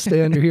bowl and I'll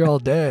stay under here all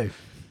day.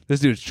 This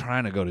dude's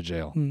trying to go to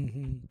jail.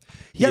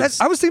 Yeah,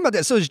 I was thinking about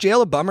that. So is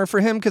jail a bummer for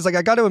him? Because like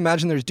I got to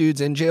imagine there's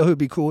dudes in jail who'd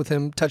be cool with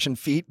him touching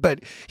feet, but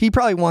he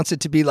probably wants it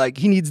to be like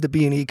he needs the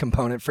B&E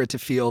component for it to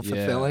feel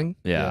fulfilling.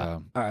 Yeah.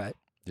 All right.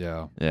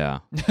 Yeah. Yeah.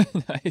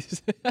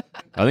 nice.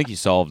 I think you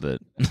solved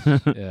it.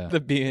 Yeah.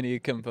 The B&E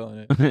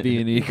component.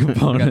 B&E Forgot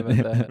component.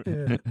 about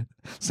that.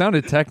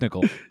 Sounded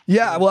technical.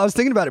 Yeah, well, I was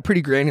thinking about it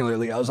pretty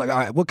granularly. I was like, all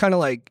right, what kind of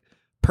like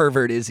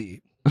pervert is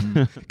he?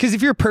 Because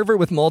if you're a pervert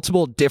with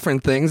multiple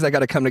different things that got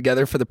to come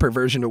together for the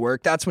perversion to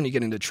work, that's when you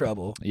get into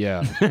trouble.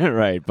 Yeah.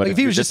 Right. But Like if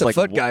he was you're just a like,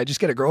 foot guy, just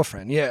get a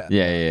girlfriend. Yeah.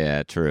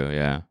 Yeah. True.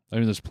 Yeah. I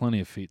mean, there's plenty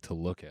of feet to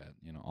look at.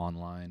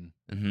 Online,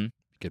 Mm-hmm.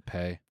 get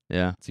pay.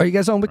 Yeah. Are you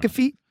guys on Wicked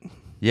Feet?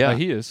 Yeah.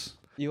 He is.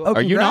 Oh,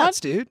 Are you not? congrats,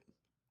 dude?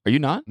 Are you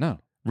not? No.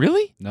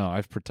 Really? No,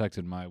 I've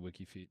protected my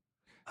wiki feet.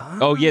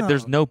 Oh, yeah.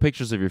 There's no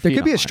pictures of your feet. There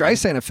could be a online.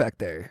 Streisand effect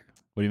there.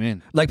 What do you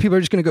mean? Like people are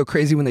just going to go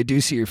crazy when they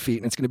do see your feet,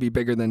 and it's going to be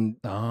bigger than.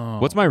 Oh.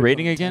 What's my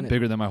rating again?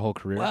 Bigger than my whole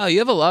career. Wow, you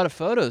have a lot of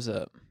photos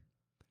up.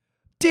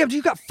 Damn, dude,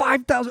 you got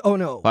 5,000. Oh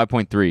no,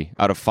 5.3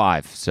 out of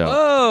 5. So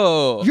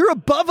Oh, you're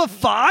above a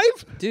 5,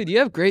 dude, you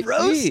have great feet.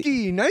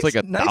 Broski. Nice, it's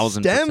like nice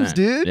 1,000%. stems,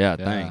 dude. Yeah.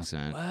 Thanks,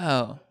 man.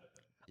 Wow.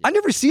 I've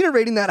never seen a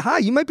rating that high.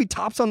 You might be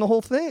tops on the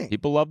whole thing.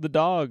 People love the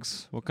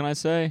dogs. What can I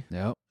say?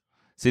 Yep.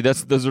 See,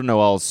 those are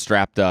Noel's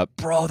strapped up.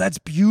 Bro, that's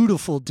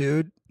beautiful,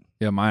 dude.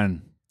 Yeah,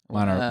 mine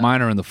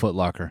are in the Foot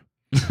Locker.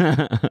 Damn.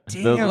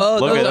 Oh,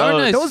 Look those at are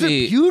those. nice Those are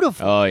feet.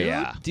 beautiful. Oh dude.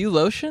 yeah. Do you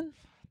lotion?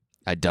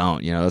 I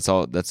don't. You know,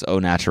 that's au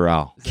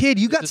naturel. Kid,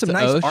 you got Is some this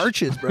nice Osh?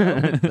 arches, bro.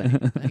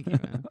 Thank you,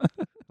 man.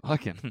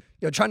 Fucking.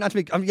 Yo, try not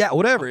to be. Yeah,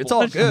 whatever. It's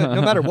all good.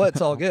 No matter what,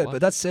 it's all good.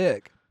 But that's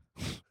sick.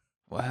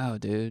 Wow,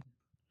 dude.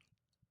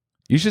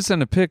 You should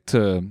send a pic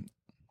to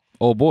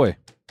old boy.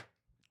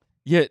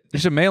 Yeah. You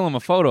should mail him a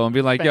photo and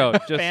be like, yo,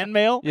 just Fan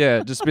mail?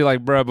 yeah, just be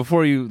like, bro,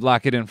 before you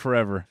lock it in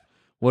forever,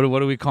 what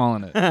are we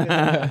calling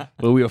it?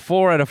 Were we a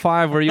 4 out of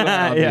 5? Where are you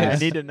at? on Yeah, I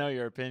this? need to know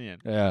your opinion.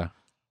 Yeah.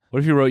 What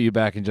if he wrote you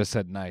back and just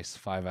said nice,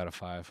 5 out of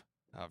 5?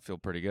 I feel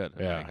pretty good.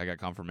 Yeah. I got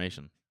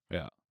confirmation.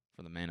 Yeah.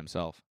 For the man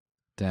himself.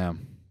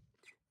 Damn.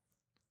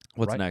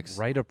 What's next?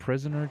 Write a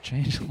prisoner,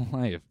 change a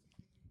life.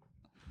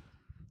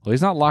 Well,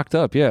 he's not locked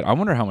up yet. I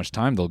wonder how much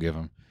time they'll give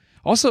him.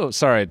 Also,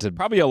 sorry to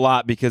Probably a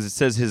lot because it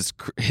says his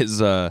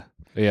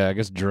yeah, I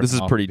guess This is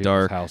pretty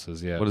dark.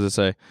 Houses, yeah. What does it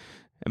say?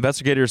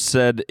 Investigators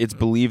said it's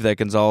believed that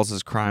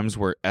Gonzalez's crimes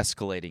were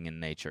escalating in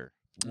nature.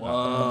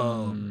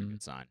 Whoa.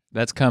 Good sign.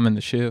 That's coming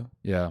to shoe.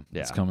 Yeah,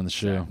 Yeah, it's coming the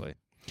shoe. Exactly.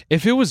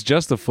 If it was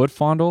just a foot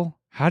fondle,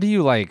 how do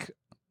you like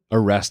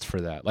arrest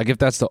for that? Like if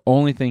that's the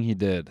only thing he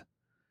did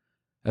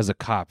as a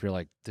cop, you're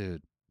like,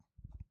 dude,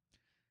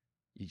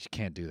 you just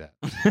can't do that.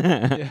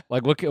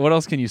 Like what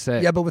else can you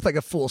say? Yeah, but with like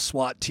a full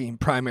SWAT team,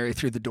 primary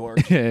through the door,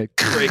 Yeah.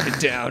 break it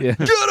down, Yeah.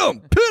 get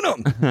him, pin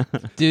him,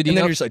 Dude, you and then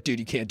know, you're just like, dude,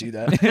 you can't do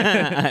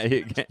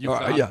that. You All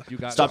right, yeah. You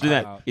got Stop doing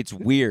out. that. It's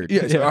weird.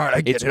 Yeah, it's like, all right,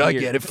 I get It's it, I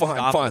weird. get it. Fine,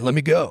 Stop. fine, let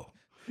me go.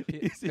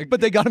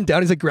 But they got him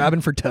down. He's like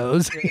grabbing for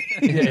toes.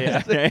 Yeah.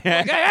 Hey,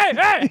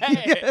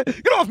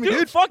 Get off me,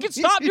 dude. fucking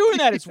stop doing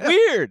that. It's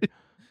weird.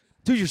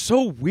 Dude, you're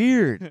so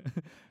weird.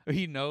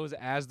 He knows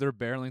as they're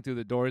barreling through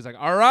the door, he's like,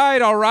 all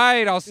right,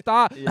 I'll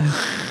stop.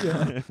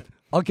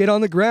 I'll get on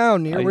the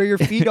ground near where your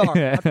feet are,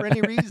 not for any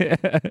reason.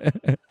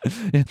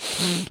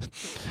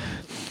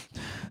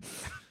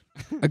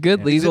 a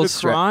good Is legal it a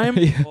crime?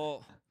 Yeah.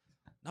 Well,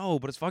 no,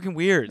 but it's fucking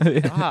weird.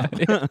 Stop.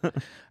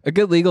 A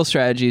good legal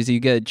strategy is you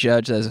get a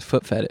judge that has a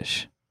foot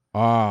fetish.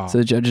 Ah. So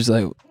the judge is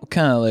like,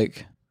 kind of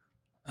like,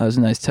 those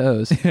are nice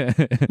toes.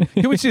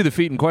 Can we see the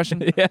feet in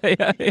question?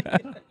 yeah.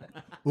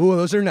 Ooh,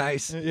 those are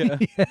nice. Yeah.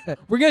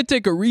 We're gonna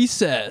take a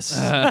recess.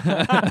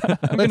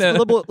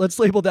 Let's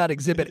label that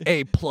Exhibit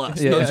A+.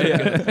 Those are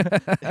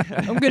good.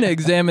 I'm gonna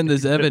examine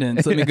this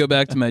evidence. Let me go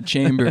back to my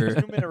chamber.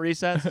 2-minute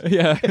recess.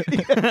 Yeah.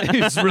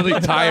 He's really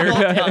tired.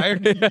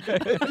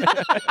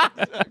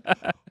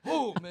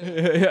 Oh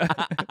man,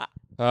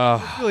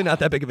 really not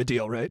that big of a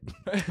deal, right?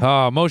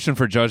 Motion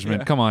for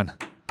judgment. Come on.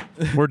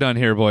 We're done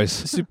here, boys.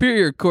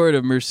 Superior Court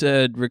of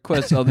Merced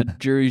requests all the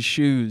jury's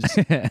shoes.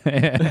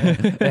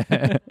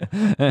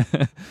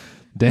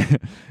 Damn.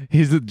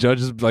 The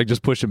judge is like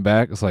just pushing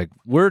back. It's like,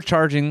 we're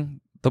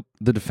charging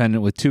the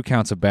defendant with 2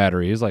 counts of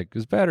battery. He's like,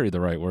 is battery the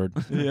right word?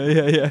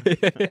 Yeah.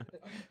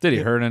 Did he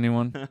hurt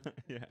anyone?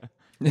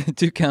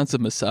 2 counts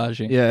of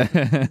massaging.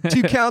 Yeah.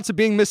 2 counts of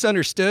being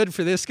misunderstood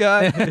for this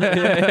guy.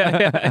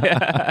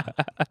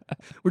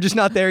 We're just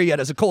not there yet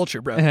as a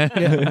culture, bro.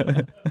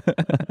 Yeah.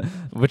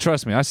 But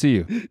trust me, I see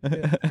you.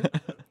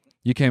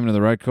 You came into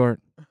the right court.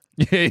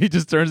 Yeah, he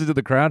just turns into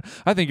the crowd.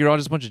 I think you're all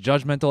just a bunch of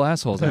judgmental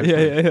assholes.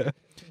 Actually. Yeah.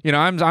 You know,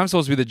 I'm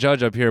supposed to be the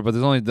judge up here, but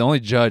the only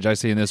judge I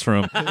see in this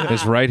room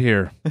is right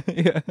here.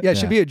 Yeah, it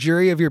should be a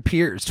jury of your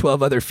peers,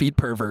 12 other feet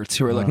perverts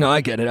who are like, no,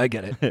 I get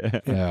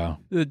it. Yeah.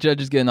 The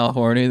judge is getting all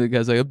horny. The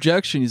guy's like,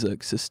 objection. He's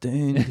like,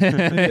 sustained.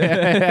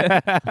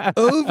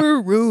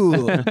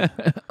 Overruled.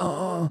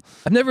 Oh.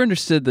 I've never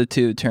understood the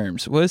 2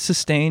 terms. What does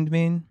sustained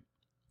mean?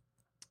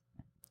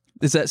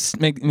 Does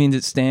that means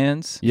it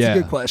stands? Yeah. It's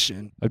a good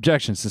question.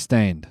 Objection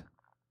sustained.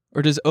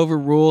 Or does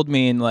overruled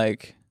mean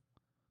like,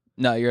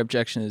 no, your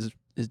objection is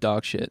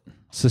dog shit?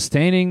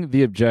 Sustaining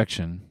the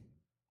objection.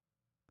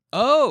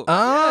 Oh,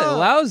 yeah, it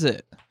allows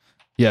it.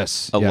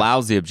 Yes. Yeah.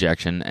 Allows the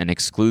objection and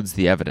excludes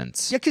the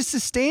evidence. Yeah, because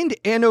sustained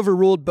and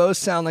overruled both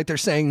sound like they're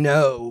saying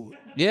no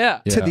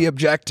Yeah. to the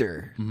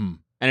objector. Mhm.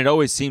 And it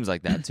always seems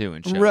like that, too,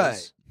 in shows.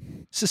 Right.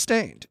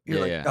 Sustained. You're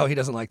Yeah, like, yeah. oh, he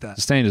doesn't like that.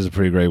 Sustained is a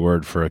pretty great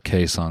word for a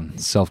case on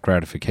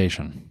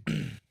self-gratification.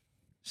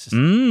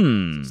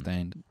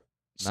 Sustained.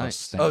 Nice.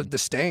 Sustained. Oh, the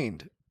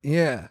stained.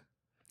 Yeah.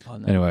 Oh,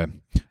 no. Anyway.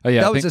 Oh,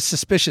 yeah. That was a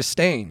suspicious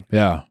stain.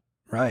 Yeah.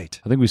 Right.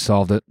 I think we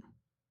solved it.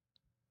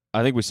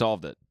 I think we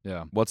solved it.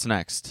 Yeah. What's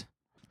next?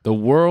 The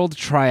World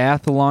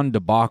Triathlon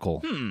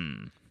debacle.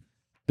 Hmm.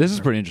 This is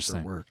pretty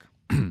interesting. Work.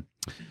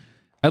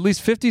 At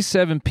least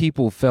 57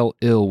 people fell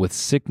ill with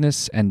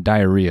sickness and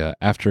diarrhea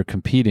after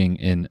competing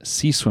in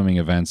sea swimming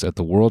events at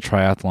the World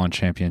Triathlon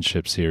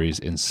Championship Series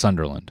in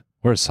Sunderland.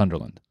 Where is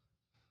Sunderland?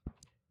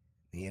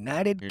 The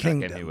United You're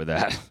Kingdom. not getting me with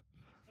that.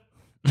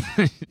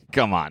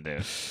 Come on,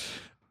 dude.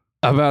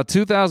 About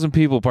 2,000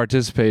 people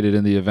participated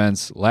in the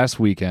events last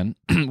weekend,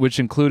 which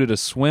included a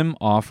swim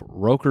off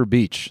Roker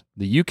Beach.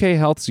 The UK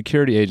Health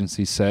Security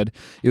Agency said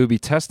it would be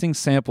testing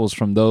samples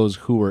from those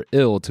who were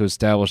ill to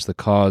establish the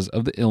cause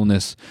of the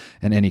illness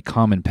and any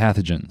common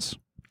pathogens.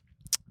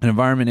 An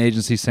environment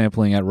agency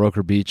sampling at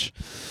Roker Beach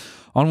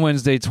on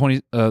Wednesday, the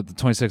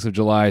 26th of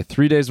July,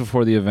 3 days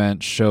before the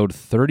event, showed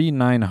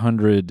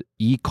 3,900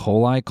 E.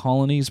 coli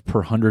colonies per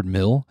 100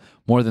 mil,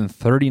 more than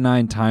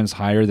 39 times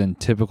higher than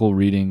typical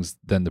readings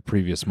than the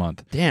previous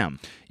month. Damn.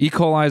 E.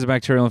 coli is a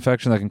bacterial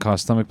infection that can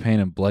cause stomach pain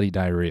and bloody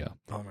diarrhea.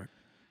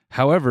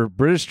 However,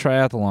 British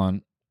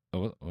Triathlon,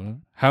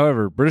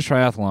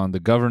 the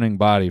governing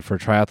body for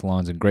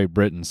triathlons in Great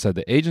Britain, said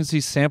the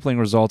agency's sampling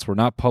results were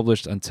not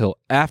published until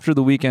after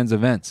the weekend's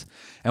events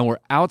and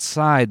were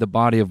outside the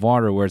body of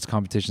water where its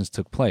competitions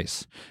took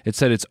place. It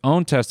said its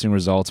own testing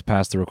results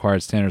passed the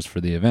required standards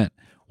for the event.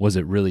 Was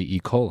it really E.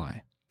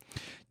 coli?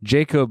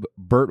 Jacob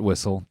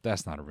Birtwistle,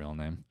 that's not a real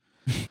name.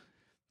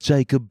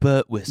 Jacob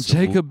Birtwistle.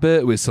 Jacob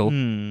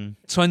Birtwistle,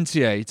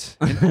 28,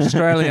 an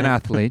Australian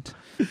athlete,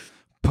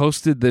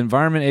 posted the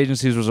Environment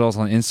Agency's results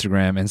on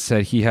Instagram and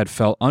said he had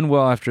felt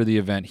unwell after the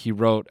event. He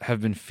wrote, "Have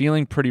been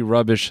feeling pretty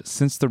rubbish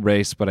since the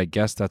race, but I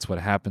guess that's what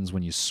happens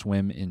when you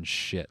swim in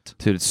shit."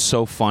 Dude, it's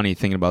so funny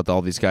thinking about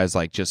all these guys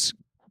like just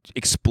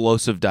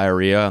explosive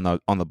diarrhea on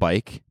the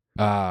bike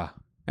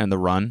and the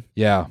run.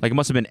 Yeah. Like it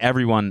must have been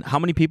everyone. How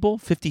many people?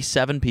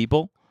 57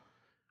 people?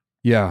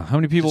 Yeah. How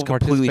many people Just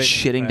completely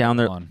participate in shitting down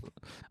their... triathlon?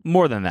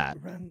 More than that.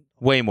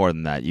 Way more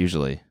than that,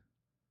 usually.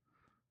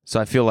 So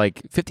I feel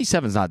like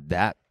 57 is not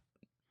that.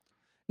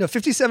 No,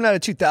 57 out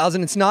of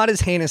 2,000. It's not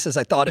as heinous as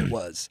I thought it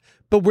was.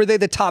 But were they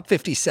the top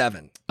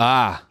 57?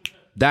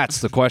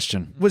 That's the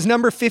question. Was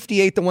number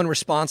 58 the one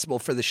responsible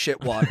for the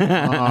shit water?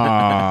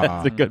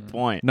 That's a good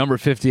point. Number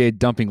 58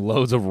 dumping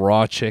loads of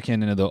raw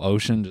chicken into the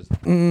ocean. Just...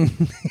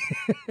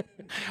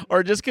 Or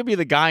it just could be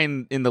the guy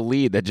in the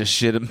lead that just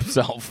shit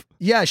himself.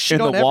 Yeah, shit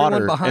in on the everyone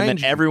water, behind and then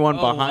you. everyone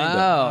behind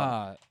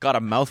wow. him got a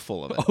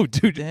mouthful of it. Oh,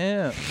 dude.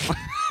 Damn.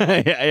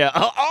 yeah.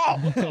 Oh,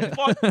 what the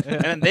fuck?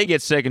 And then they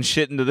get sick and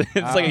shit into the.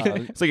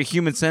 It's like a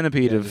human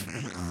centipede of.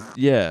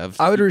 Yeah.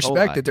 Of I would E.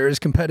 respect coli. that they're as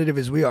competitive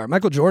as we are.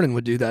 Michael Jordan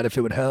would do that if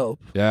it would help.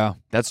 Yeah.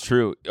 That's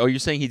true. Oh, you're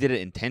saying he did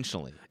it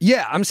intentionally?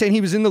 Yeah, I'm saying he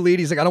was in the lead.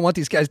 He's like, I don't want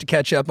these guys to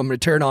catch up. I'm going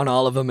to turn on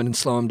all of them and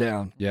slow them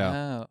down. Yeah.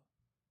 Wow.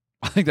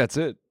 I think that's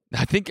it.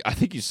 I think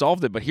you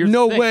solved it, but here's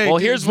No the thing. way, Well,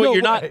 dude, here's what no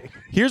you're not. way.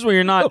 Here's what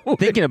you're not No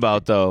thinking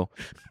about though.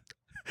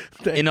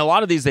 In a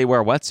lot of these, they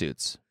wear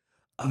wetsuits.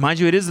 Mind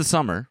you, it is the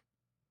summer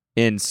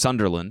in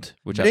Sunderland,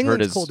 which I've heard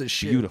England's is cold as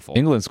shit. beautiful.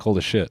 England's cold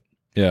as shit.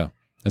 Yeah.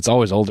 It's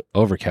always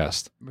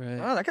overcast. Right.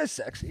 Oh, that guy's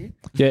sexy.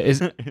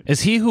 Yeah. Is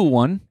he who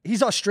won?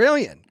 He's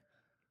Australian.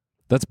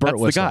 That's Burt That's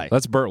the Whistle. guy.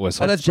 That's Burt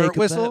Whistle. Oh, that's Burt Jacob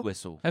Whistle?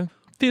 Whistle. I'm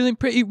feeling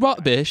pretty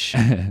rubbish.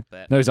 No,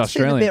 he's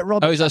Australian.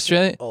 Oh, he's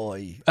Australian?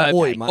 Oi.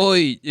 Oi. Man.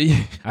 Oi.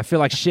 I feel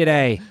like shit,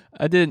 eh?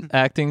 I did an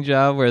acting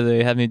job where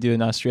they had me do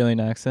an Australian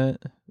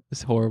accent.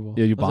 It's horrible.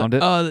 Yeah, you I was bombed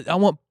like, I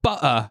want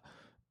butter.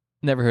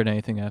 Never heard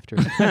anything after.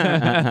 How'd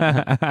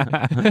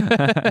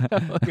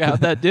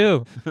that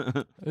do?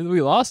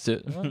 We lost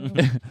it.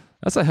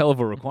 That's a hell of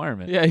a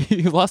requirement. Yeah,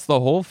 you lost the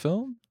whole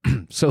film?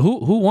 So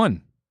who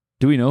won?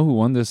 Do we know who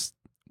won this?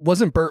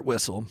 Wasn't Burt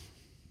Whistle.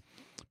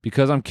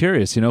 Because I'm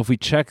curious, if we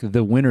check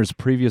the winner's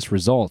previous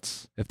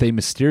results, if they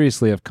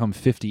mysteriously have come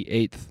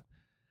 58th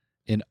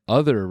in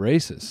other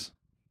races.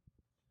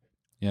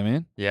 You know what I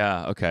mean?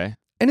 Yeah. Okay.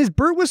 And is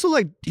Burt Whistle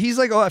like, he's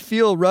like, oh, I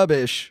feel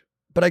rubbish.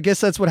 But I guess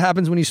that's what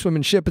happens when you swim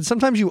in shit. But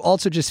sometimes you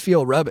also just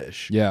feel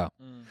rubbish. Yeah.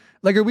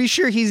 Like, are we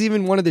sure he's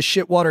even one of the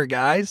shitwater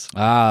guys?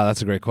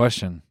 That's a great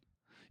question.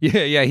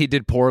 Yeah, he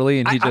did poorly,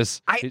 and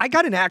I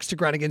got an axe to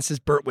grind against this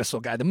Burt Whistle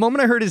guy. The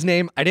moment I heard his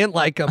name, I didn't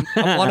like him.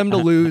 I want him to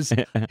lose.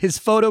 His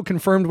photo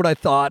confirmed what I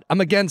thought.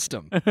 I'm against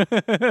him.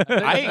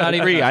 I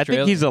agree. I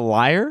think he's a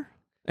liar,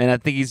 and I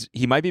think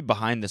he might be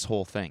behind this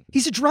whole thing.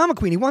 He's a drama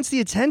queen. He wants the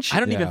attention. I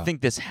don't even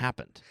think this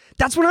happened.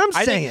 That's what I'm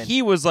I saying. think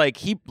he was like,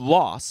 he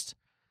lost.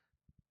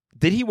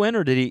 Did he win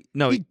or did he?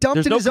 No, He dumped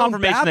there's in no his own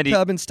confirmation that he.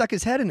 bathtub and stuck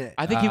his head in it.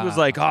 I think he was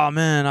like, oh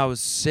man, I was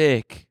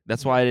sick.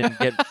 That's why I didn't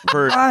get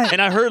hurt. Right.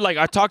 And I heard,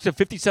 I talked to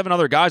 57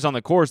 other guys on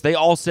the course. They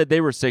all said they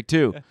were sick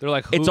too. They're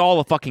like, It's all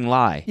a fucking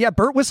lie. Yeah,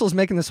 Burt Whistle's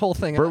making this whole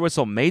thing Burt up.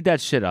 Whistle made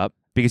that shit up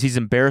because he's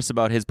embarrassed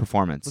about his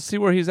performance. Let's see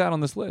where he's at on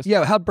this list.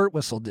 Yeah, how'd Burt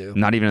Whistle do?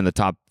 Not even in the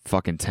top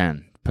fucking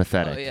 10.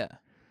 Pathetic. Oh, yeah.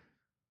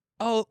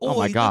 Oh,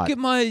 my God. Look at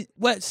my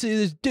wetsuit.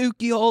 There's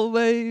dookie all the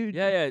way.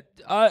 Yeah.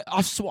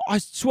 I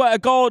swear to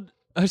God.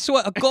 I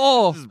swear to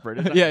God. This is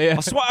British. Yeah.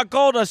 I swear to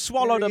God, I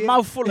swallowed a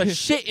mouthful of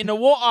shit in the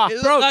water.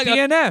 It Bro, looked like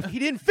DNF. He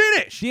didn't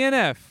finish.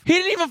 DNF. He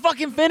didn't even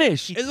fucking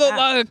finish. It looked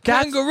like a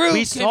kangaroo We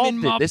came solved in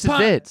it. my This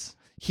pants. is it.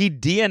 He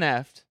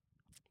DNF'd,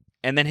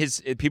 and then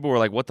his people were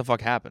like, "What the fuck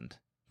happened?"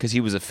 Because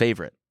he was a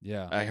favorite.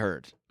 Yeah. I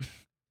heard.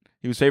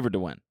 He was favored to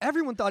win.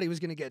 Everyone thought he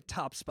was going to get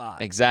top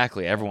spot.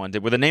 Exactly. Everyone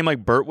did. With a name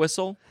like Burt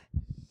Whistle.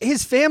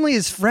 His family,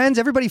 his friends,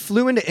 everybody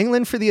flew into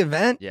England for the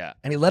event. Yeah.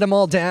 And he let them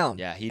all down.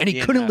 Yeah, he and he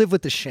DNF'd. couldn't live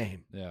with the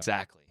shame. Yeah.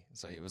 Exactly.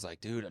 So he was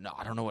like, "Dude, no,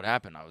 I don't know what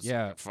happened. I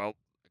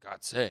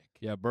got sick."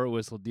 Yeah, Burt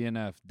Whistle,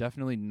 DNF.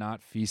 Definitely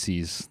not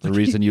feces. The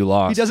reason you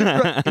lost.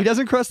 He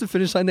doesn't cross the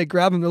finish line. They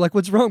grab him. They're like,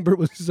 "What's wrong?" Burt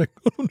Whistle's like,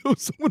 "I don't know.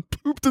 Someone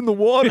pooped in the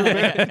water,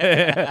 man.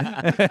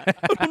 I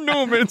don't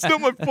know, man. It's not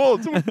my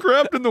fault. Someone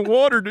crapped in the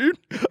water, dude.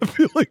 I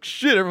feel like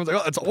shit." Everyone's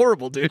like, "Oh, that's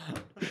horrible, dude."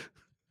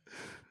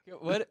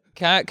 What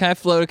can I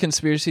float a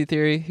conspiracy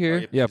theory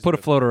here? Yeah, put a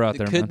floater out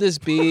there. Could man. this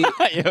be?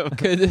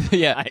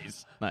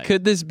 Nice.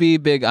 Could this be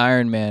Big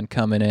Iron Man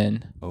coming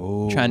in,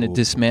 trying to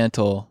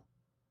dismantle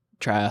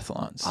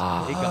triathlons?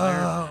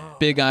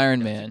 Big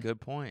Iron Man. Good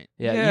point.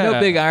 Yeah, Yeah. you know,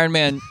 Big Iron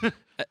Man.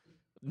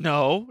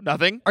 No,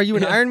 nothing. Are you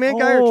an Iron Man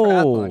guy or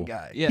triathlon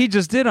guy? Yeah. He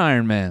just did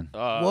Iron Man.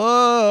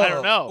 Whoa. I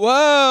don't know.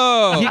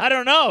 Whoa, I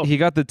don't know. He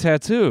got the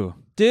tattoo.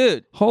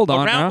 dude. Hold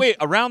on now.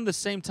 Around the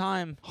same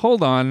time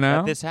Hold on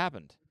now. that this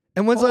happened.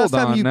 And when's the last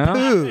Hold time on you now.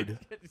 pooed?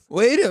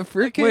 Wait a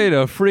freaking. Wait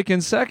a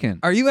freaking second.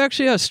 Are you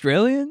actually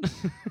Australian?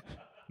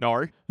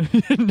 No.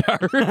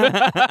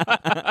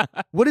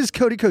 What does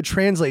Cody Code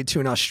translate to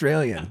in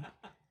Australian?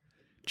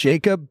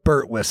 Jacob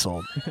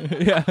Birtwhistle.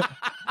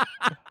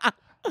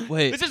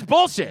 Wait. This is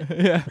bullshit.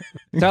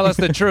 Tell us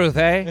the truth,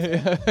 eh?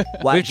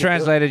 Why'd We you do it?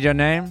 translated your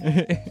name,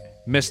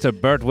 Mr.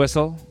 Burt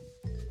Whistle.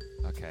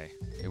 Okay,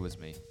 it was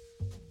me.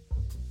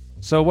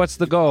 So what's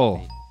the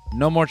goal?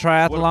 No more Would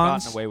have gotten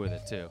triathlons? away with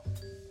it too.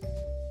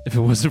 If it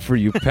wasn't for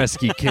you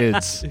pesky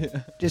kids.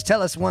 Just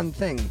tell us one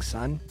thing,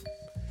 son.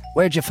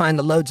 Where'd you find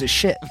the loads of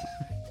shit?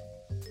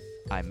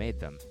 I made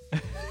them.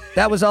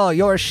 That was all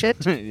your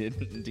shit?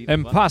 Indeed,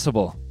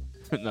 Impossible.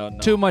 no,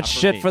 Too much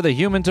shit for the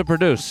human to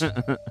produce.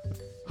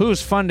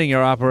 Who's funding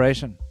your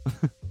operation?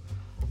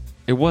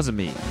 It wasn't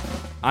me.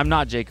 I'm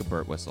not Jacob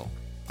Birtwhistle.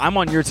 I'm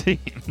on your team.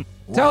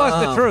 Tell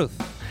us the truth.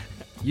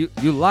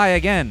 You lie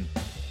again.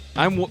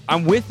 I'm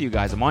with you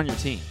guys. I'm on your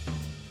team.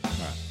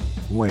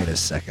 Wait a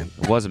second.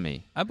 It wasn't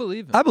me. I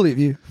believe him. I believe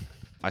you.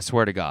 I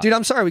swear to God. Dude,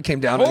 I'm sorry we came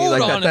down on you Hold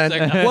like on that a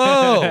then.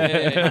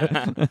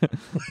 second.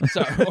 Whoa.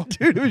 Sorry.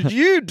 Dude, it was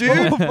you, dude.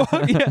 Oh,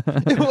 fuck, yeah,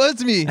 it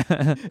was me.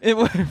 It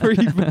was for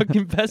you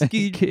fucking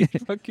pesky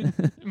fucking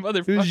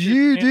motherfucker. It was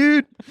you,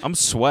 dude. I'm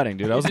sweating,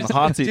 dude. I was in the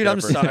hot seat. Dude, there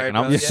I'm for a sorry, second.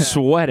 bro. I'm Yeah.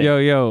 sweating.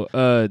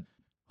 Yo,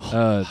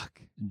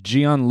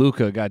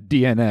 Gianluca got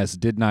DNS,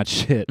 did not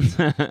shit.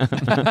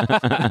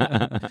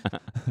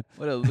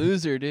 What a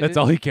loser, dude. That's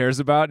all he cares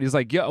about. He's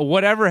like, yo,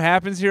 whatever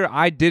happens here,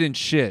 I didn't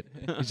shit.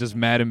 He's just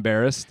mad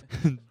embarrassed.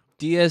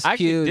 DSQ.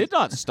 Actually, did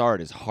not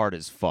start as hard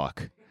as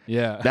fuck.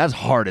 Yeah. That's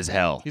hard as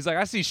hell. He's like,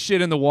 I see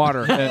shit in the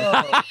water.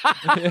 Nah,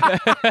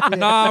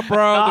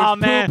 bro. There's Oh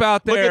man, poop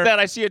out there. look at that!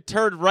 I see a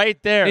turd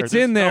right there. It's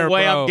There's in there, no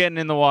way bro. I'm getting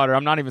in the water.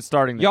 I'm not even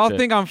starting. This Y'all shit.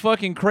 think I'm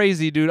fucking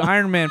crazy, dude.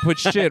 Iron Man put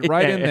shit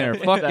right in there.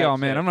 Fuck that y'all,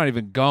 man. shit. I'm not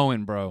even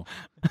going, bro.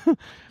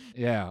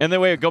 Yeah. And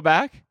then wait, go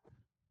back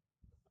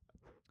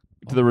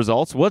to the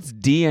results. What's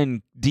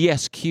DSQ?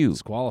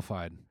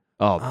 Disqualified.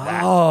 Oh,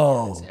 that's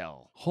Oh. hard as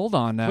hell. Hold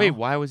on now. Wait,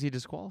 why was he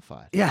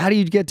disqualified? Yeah, how do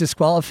you get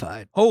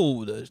disqualified?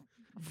 Hold the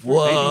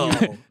Whoa.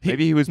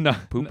 Maybe he was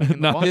pooping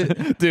in the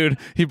water. Dude,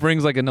 he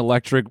brings like an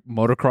electric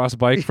motocross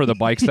bike for the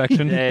bike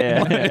section.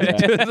 Yeah.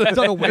 It's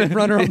on a wave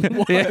runner on the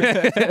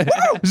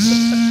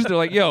water. They're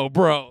like, yo,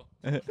 bro.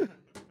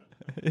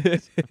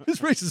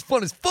 This race is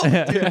fun as fuck,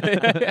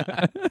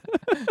 dude.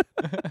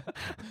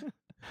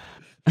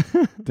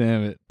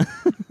 Damn it.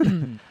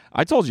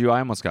 I told you I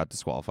almost got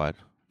disqualified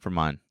for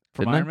mine.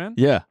 From Didn't I? Iron Man?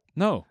 Yeah.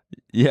 No.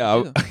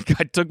 Yeah.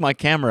 I took my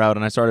camera out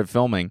and I started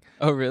filming.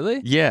 Oh,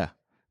 really? Yeah.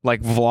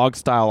 Like vlog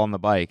style on the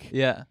bike.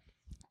 Yeah.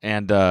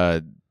 And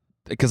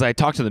because I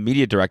talked to the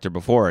media director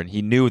before and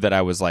he knew that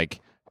I was like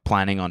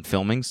planning on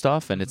filming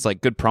stuff and it's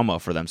like good promo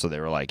for them. So they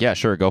were like, yeah,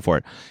 sure, go for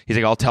it. He's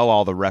like, I'll tell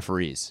all the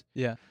referees.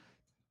 Yeah.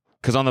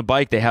 Because on the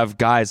bike, they have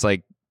guys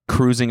like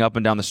cruising up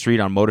and down the street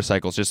on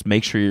motorcycles, just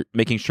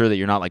making sure that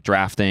you're not like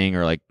drafting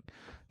or like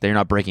that you're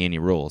not breaking any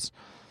rules.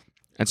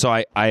 And so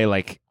I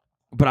like,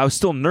 but I was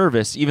still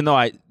nervous, even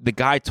though the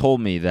guy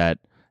told me that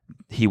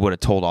he would have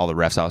told all the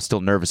refs. I was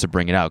still nervous to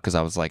bring it out because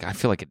I was like, I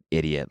feel like an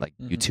idiot, like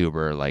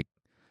YouTuber, like,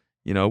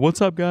 you know,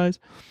 what's up, guys?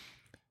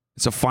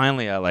 So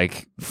finally, I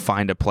like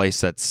find a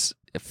place it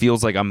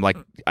feels like I'm like,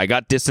 I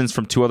got distance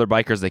from two other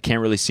bikers. They can't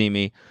really see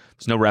me.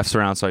 There's no refs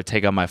around, so I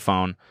take out my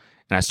phone.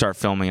 And I start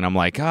filming, and I'm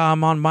like,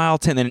 I'm on mile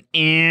 10. Then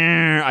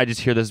I just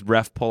hear this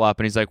ref pull up,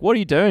 and he's like, what are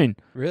you doing?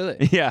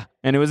 Really? Yeah.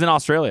 And it was in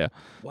Australia.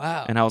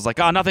 Wow. And I was like,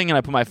 oh, nothing. And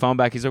I put my phone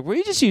back. He's like, were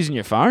you just using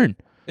your phone?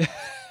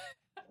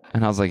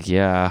 And I was like,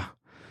 yeah.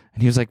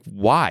 And he was like,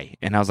 why?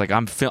 And I was like,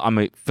 I'm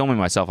filming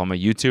myself. I'm a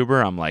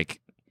YouTuber. I'm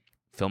like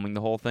filming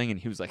the whole thing. And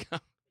he was like,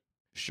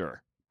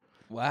 sure.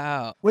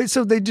 Wow. Wait,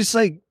 so they just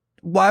like,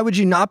 why would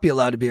you not be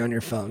allowed to be on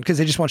your phone? Because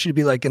they just want you to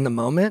be like in the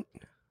moment?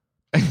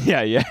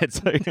 Yeah.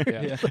 It's like,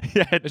 Yeah.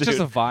 it's just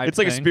a vibe It's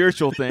like a thing.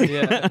 spiritual thing.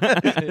 Yeah.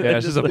 Yeah,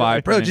 it's just a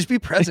vibe. Bro, thing. just be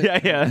present.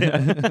 Yeah.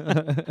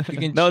 You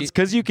can No, it's cheat.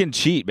 because you can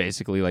cheat.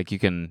 Basically, like you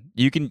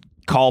can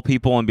call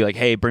people and be like,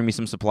 "Hey, bring me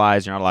some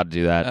supplies." You're not allowed to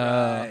do that.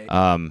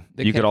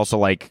 They You could can't- also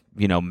like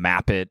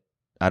map it.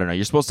 I don't know.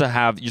 You're supposed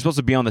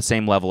to be on the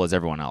same level as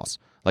everyone else.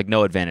 Like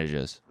no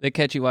advantages. They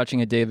catch you watching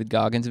a David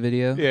Goggins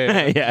video.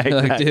 Yeah. Yeah, You're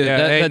like, exactly. dude, Yeah,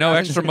 that- hey, that no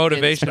doesn't extra make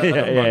motivation.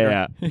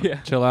 sense. Yeah.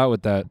 Chill out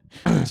with that.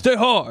 Stay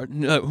hard.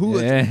 No, who?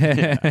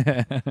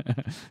 Yeah.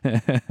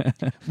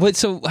 Wait.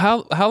 So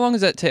how long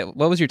does that take?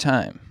 What was your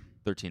time?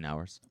 13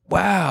 hours.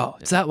 Wow,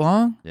 it's that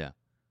long? Yeah.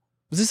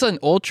 Was this an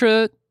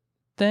ultra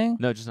thing?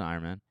 No, just an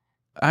Ironman.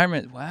 Iron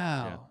Man.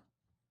 Wow.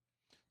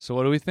 So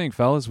what do we think,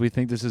 fellas? We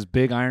think this is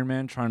big Iron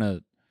Man trying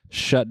to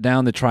shut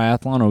down the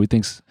triathlon, or we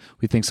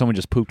think someone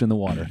just pooped in the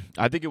water?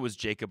 I think it was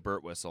Jacob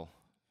Birtwistle,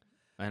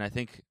 and I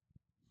think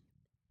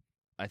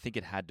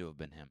it had to have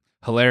been him.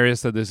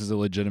 Hilarious that this is a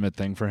legitimate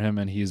thing for him,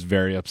 and he's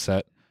very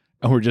upset.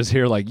 And we're just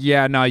here like,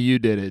 yeah, no, you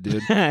did it,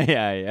 dude.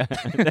 yeah.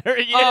 There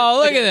he is.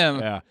 Oh, look at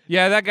him.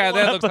 Yeah, that guy.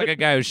 That looks like a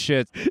guy who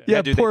shits.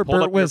 Yeah, dude, poor they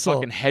pulled Burt up your Whistle.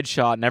 fucking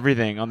headshot and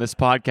everything on this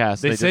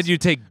podcast. They said you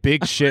take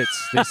big shits.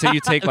 They say you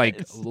take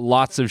like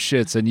lots of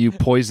shits, and you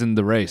poisoned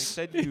the race.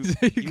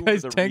 You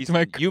guys tanked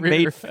my You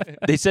career.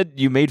 They said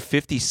you made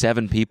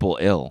 57 people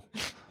ill.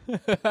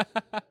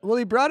 Well,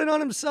 he brought it on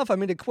himself. I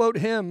mean, to quote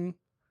him,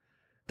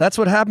 that's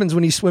what happens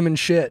when you swim in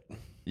shit.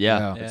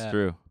 Yeah, Yeah. that's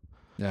true.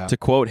 Yeah. To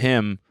quote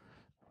him,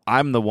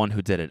 I'm the one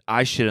who did it.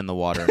 I shit in the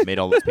water and made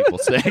all those people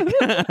sick.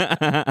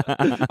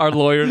 Our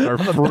lawyers are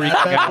freaking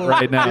out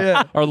right now.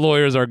 Yeah. Our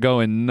lawyers are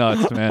going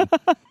nuts, man.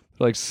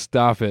 Like,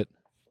 stop it.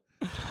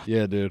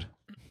 Yeah, dude.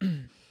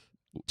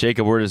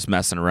 Jacob, we're just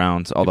messing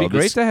around. It'd Although be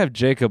great to have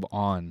Jacob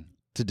on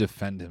to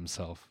defend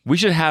himself. we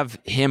should have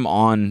him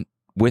on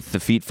with the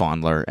feet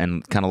fondler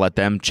and kind of let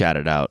them chat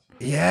it out.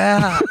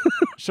 Yeah.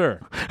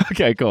 Sure.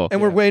 Okay, cool. And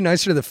we're way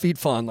nicer to the feet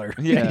fondler.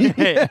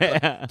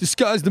 Yeah. This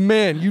guy's the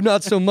man. You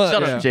not so much.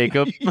 Shut up,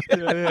 Jacob.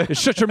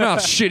 Shut your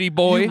mouth, shitty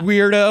boy. You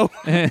weirdo.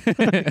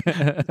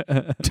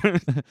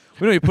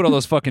 We know you put all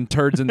those fucking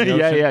turds in the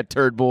ocean. yeah,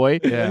 turd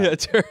boy. Yeah,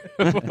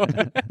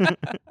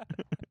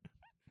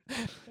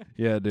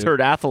 yeah, dude.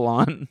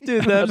 Turdathlon.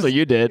 Dude, That's what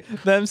you did.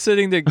 Them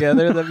sitting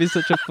together, that'd be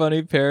such a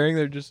funny pairing.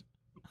 They're just,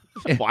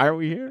 Why are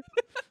we here?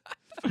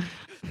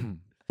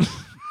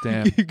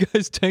 Damn. you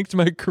guys tanked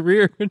my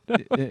career.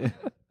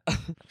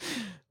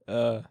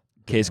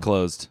 Case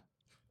closed.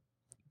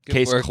 Good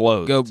Case work.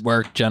 closed. Good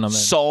work, gentlemen.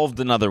 Solved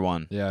another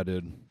one. Yeah,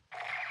 dude.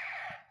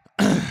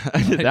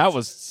 That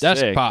was That's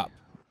sick. pop.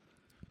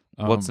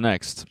 What's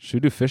next? Should we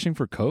do fishing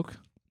for coke?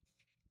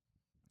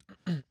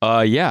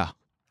 Yeah.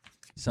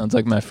 Sounds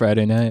like my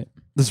Friday night.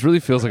 This really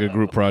feels like a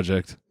group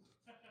project.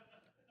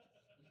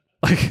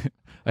 Like,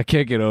 I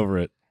can't get over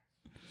it.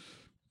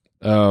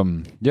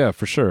 Yeah,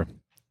 for sure.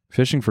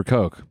 Fishing for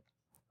coke.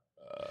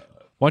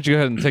 Why don't you go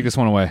ahead and take this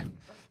one away?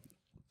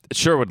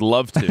 Sure, would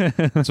love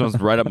to. This one's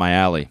right up my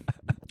alley.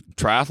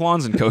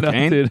 Triathlons and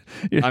cocaine? No,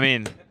 dude. I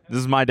mean, this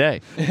is my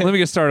day. Let me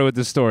get started with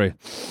this story.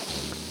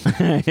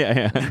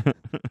 yeah.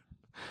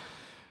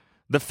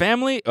 The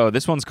family. Oh,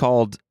 this one's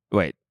called.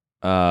 Wait.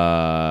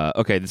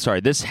 Okay.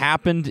 Sorry. This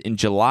happened in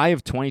July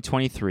of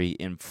 2023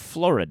 in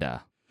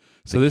Florida.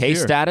 So the this case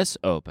year. status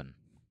open.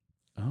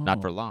 Oh.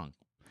 Not for long.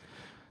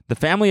 The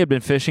family had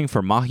been fishing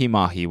for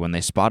mahi-mahi when they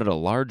spotted a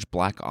large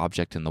black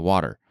object in the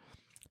water.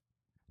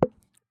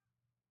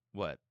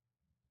 What?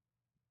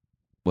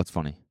 What's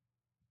funny?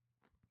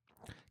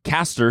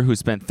 Castor, who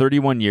spent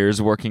 31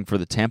 years working for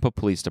the Tampa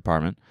Police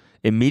Department,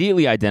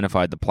 immediately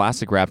identified the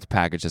plastic-wrapped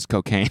package as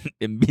cocaine.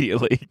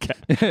 Immediately.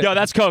 Yo,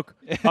 that's coke.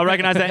 I'll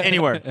recognize that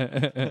anywhere.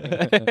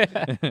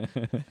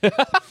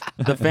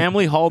 The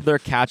family hauled their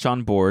catch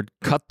on board,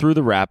 cut through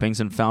the wrappings,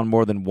 and found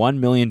more than $1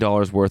 million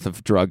worth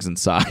of drugs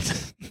inside.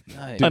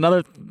 Nice.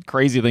 Another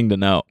crazy thing to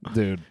know.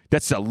 Dude.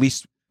 That's at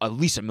least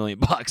 $1 million.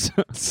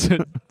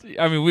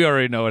 I mean, we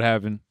already know what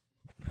happened.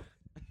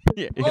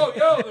 Yeah. Oh,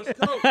 yo, there's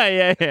coke.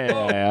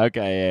 yeah.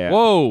 Okay, yeah.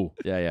 Whoa.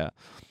 Yeah.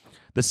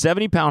 The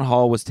 70-pound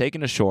haul was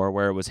taken ashore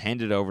where it was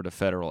handed over to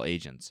federal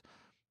agents.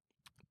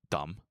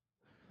 Dumb.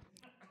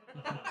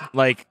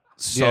 Like,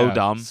 so Yeah,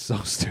 dumb. So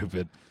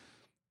stupid.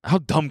 How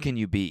dumb can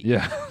you be?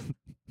 Yeah.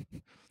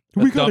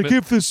 We That's gotta dumb.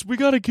 give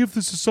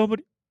this to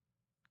somebody.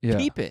 Yeah.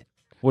 Keep it.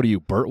 What are you,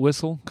 Burt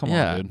Whistle? Come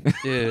Yeah. on, dude.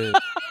 Dude.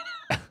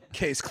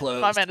 Case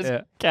closed. My man is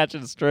Yeah.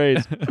 catching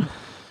strays.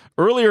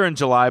 Earlier in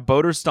July,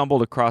 boaters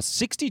stumbled across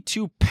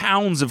 62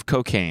 pounds of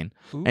cocaine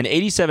and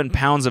 87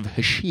 pounds of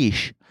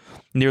hashish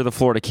near the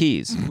Florida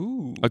Keys,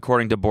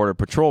 according to Border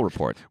Patrol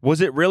report.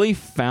 Was it really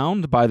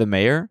found by the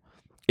mayor?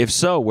 If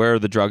so, where are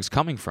the drugs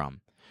coming from?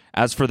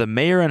 As for the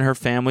mayor and her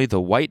family,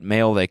 the white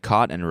male they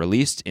caught and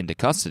released into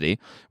custody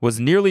was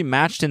nearly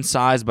matched in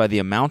size by the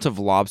amount of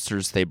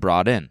lobsters they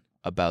brought in,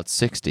 about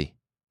 60.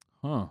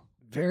 Huh.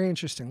 Very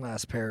interesting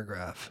last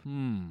paragraph.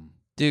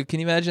 Dude, can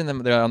you imagine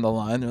them? They're on the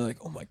line. They're like,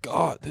 "Oh my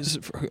god, this is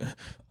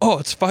oh,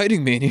 it's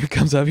fighting me!" And he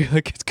comes up. You're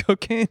like, "It's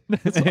cocaine."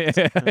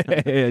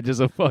 Yeah,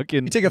 just a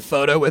fucking You take a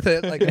photo with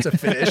it like it's a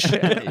fish.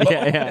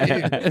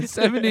 Yeah.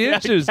 70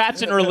 inches.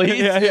 Catch and release.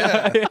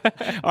 Yeah.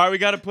 All right, we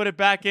got to put it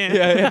back in.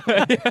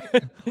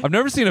 I've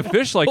never seen a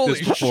fish like Holy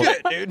this before.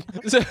 shit, dude.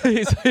 So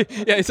he's like,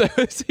 it's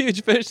a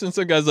huge fish, and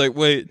some guy's like,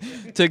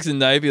 "Wait," takes a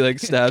knife, he like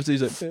stabs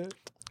it. He's like,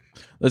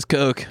 "Let's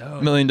coke,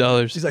 $1 million."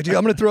 She's like, dude,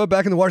 I'm going to throw it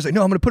back in the water. He's like,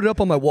 no, I'm going to put it up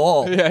on my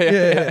wall.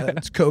 Yeah.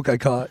 It's coke I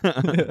caught.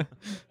 Look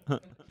at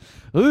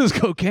this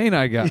cocaine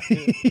I got.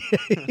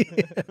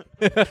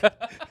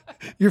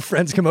 Your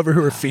friends come over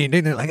who are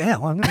fiending. They're like, yeah,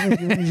 well, I'm going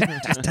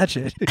to just touch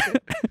it.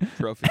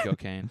 Trophy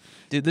cocaine.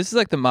 Dude, this is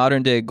like the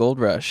modern day gold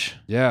rush.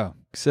 Yeah.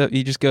 Except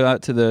you just go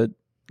out to the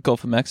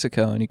Gulf of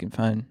Mexico and you can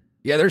find.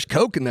 Yeah, there's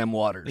coke in them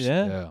waters.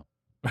 Yeah.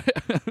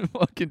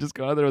 Fucking just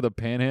go out there with a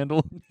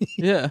panhandle.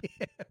 Yeah.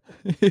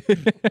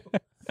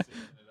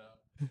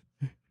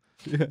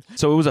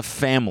 So it was a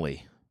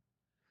family.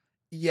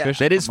 Yeah.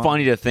 That is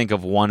funny to think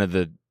of one of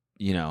the,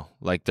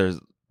 like there's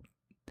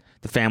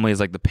the family is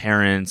like the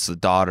parents, the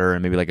daughter,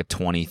 and maybe like a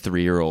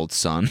 23-year-old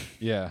son.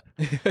 Yeah.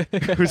 You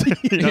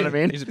know what I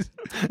mean?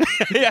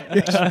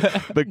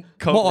 The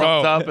coat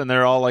runs up and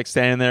they're all like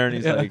standing there and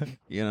he's like,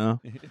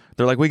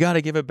 they're like, we got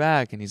to give it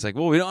back. And he's like,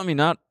 well, we don't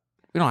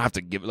have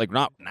to give it, like,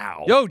 not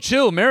now. Yo,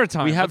 chill,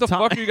 Maritime. We have what the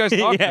fuck are you guys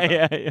talking about?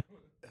 Yeah.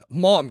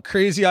 Mom,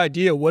 crazy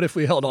idea. What if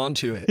we held on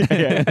to it?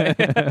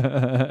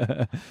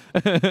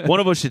 One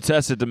of us should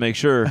test it to make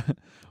sure.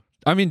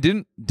 I mean,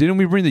 didn't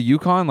we bring the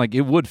Yukon? Like,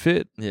 it would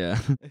fit. Yeah.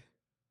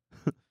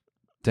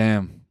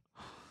 Damn.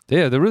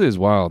 Yeah, that really is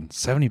wild.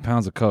 70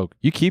 pounds of coke.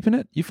 You keeping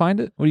it? You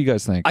find it? What do you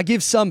guys think? I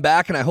give some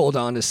back and I hold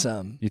on to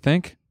some. You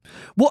think?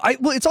 Well,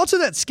 it's also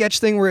that sketch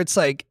thing where it's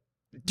like,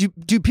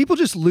 do people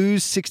just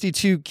lose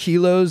 62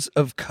 kilos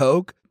of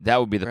coke?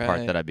 That would be the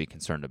part that I'd be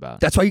concerned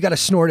about. That's why you got to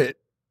snort it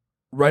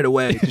right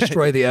away.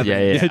 Destroy the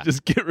evidence. Yeah.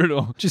 Just get rid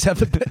of them. Just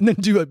have and then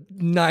do a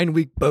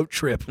 9-week boat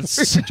trip.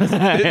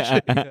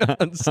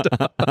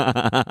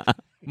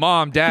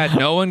 Mom, Dad,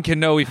 no one can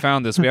know we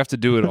found this. We have to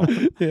do it all.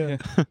 Yeah.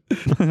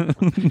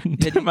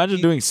 Imagine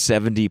doing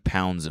 70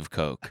 pounds of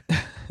coke.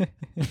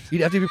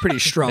 You'd have to be pretty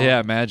strong. Yeah,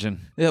 imagine.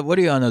 Yeah, what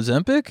are you on,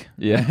 Ozempic?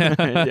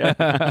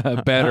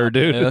 Yeah. Better,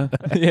 dude.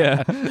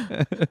 Yeah.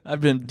 I've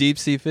been deep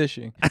sea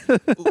fishing.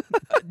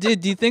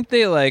 Dude, do you think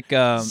they like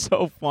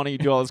So funny. You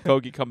do all this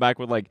coke, you come back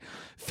with like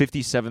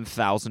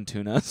 57,000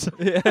 tunas.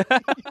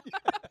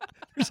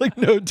 There's like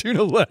no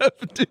tuna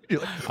left, dude.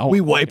 You're like,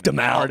 we wiped them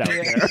out.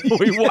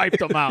 We wiped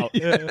them out.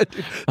 Yeah,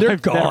 dude. They're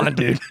gone,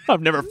 dude.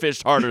 I've never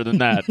fished harder than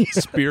that.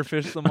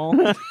 Spearfish them all.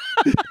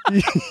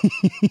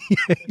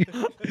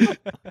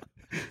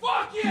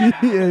 Fuck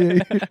yeah!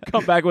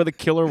 Come back with a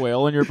killer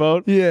whale in your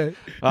boat. Yeah.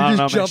 I don't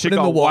know, man. Shit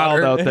got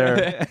wild out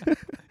there.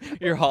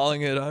 You're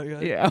hauling it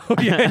out. Yeah.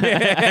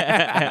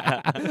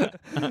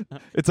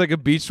 It's like a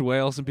beached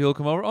whale. Some people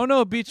come over. Oh, no,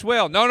 a beached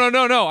whale.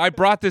 No. I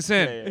brought this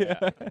in.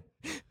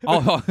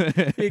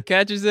 He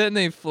catches it and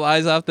then he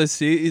flies off the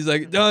seat. He's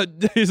like, no.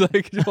 He's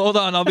like, hold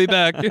on, I'll be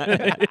back.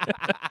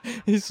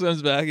 He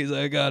swims back. He's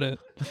like, I got it.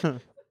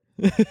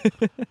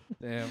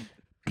 Damn.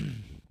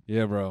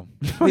 Yeah, bro.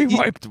 We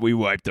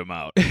wiped them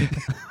out.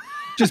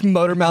 Just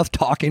motor mouth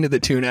talking to the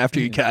tuna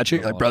after you catch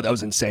it. Like, bro, that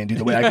was insane, dude.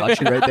 The way I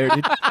got you right there,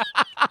 dude.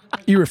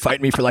 You were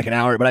fighting me for like an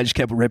hour, but I just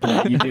kept ripping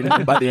at you, dude.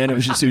 And by the end, it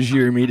was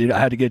you or me, dude. I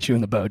had to get you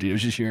in the boat, dude. It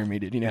was just you or me,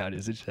 dude. You know how it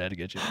is. I just had to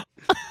get you.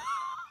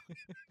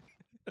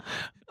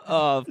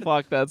 Oh,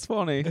 fuck, that's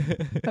funny.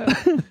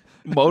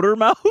 Motor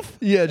mouth?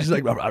 Yeah, just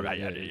like, I've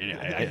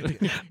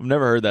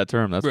never heard that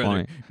term. That's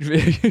funny.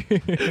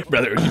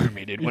 brother, it was you or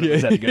me, dude. What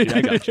was that good? Dude,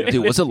 I got you.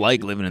 Dude, what's it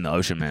like living in the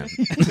ocean, man?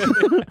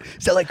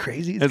 Is that like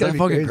crazy? Is that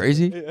fucking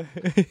crazy?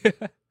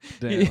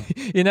 Damn.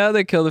 You know how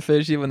they kill the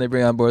fish when they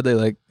bring on board? They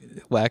like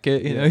whack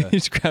it. You know, he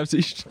just grabs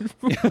it.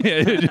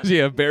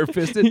 Bare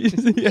fisted.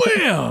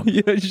 Wham!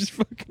 Yeah, just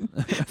fucking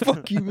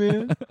fuck you,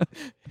 man.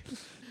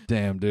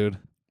 Damn, dude.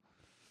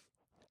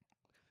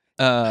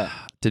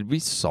 Did we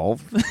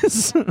solve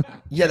this?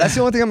 Yeah, that's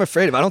the only thing I'm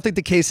afraid of. I don't think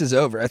the case is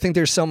over. I think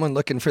there's someone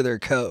looking for their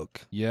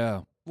coke.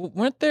 Yeah. Well,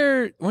 weren't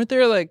there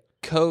like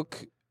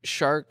coke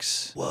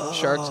sharks? Whoa.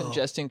 Sharks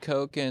ingesting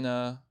coke and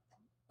the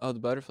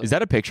butterfly. Is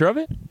that a picture of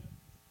it?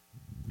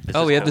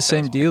 Oh, we had the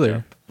same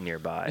dealer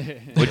nearby.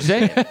 What'd you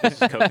say?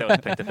 This is coke that was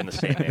picked up in the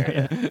same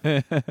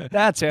area.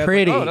 That's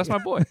pretty. Oh, that's my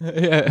boy.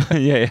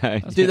 Yeah.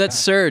 Dude, that's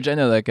Serge. I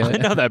know that guy. I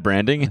know that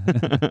branding.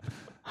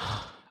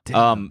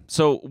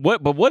 So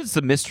what is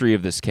the mystery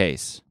of this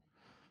case?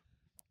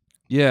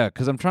 Yeah,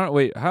 because I'm trying to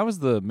wait. How was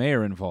the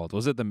mayor involved?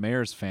 Was it the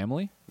mayor's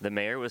family? The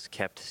mayor was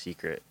kept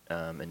secret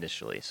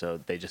initially,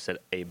 so they just said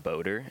a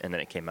boater, and then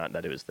it came out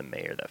that it was the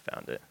mayor that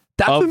found it.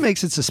 That's what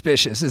makes it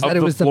suspicious. Is that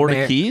it was the Florida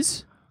mayor.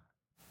 Keys?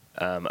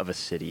 Of a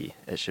city.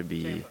 It should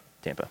be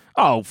Tampa.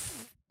 Oh,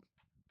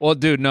 Well,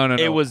 dude, no.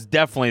 it was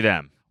definitely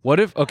them. What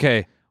if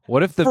the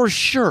For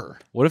sure.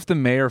 What if the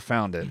mayor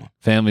found it?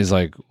 Family's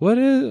like, what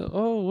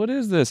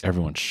is this?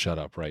 Everyone shut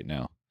up right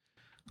now.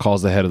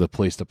 Calls the head of the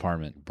police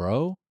department.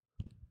 Bro,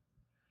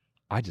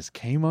 I just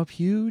came up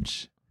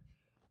huge.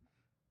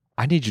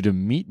 I need you to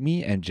meet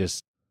me and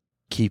just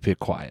keep it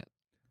quiet.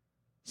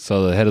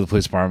 So the head of the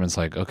police department's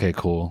like, okay,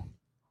 cool.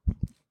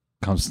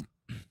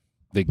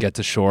 They get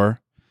to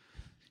shore.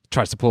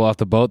 Tries to pull off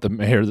the boat. The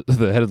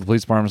head of the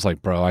police department's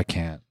like, bro, I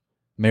can't.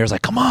 Mayor's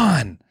like, come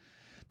on.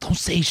 Don't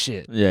say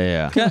shit.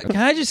 Yeah. Can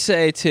I just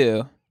say,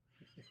 too,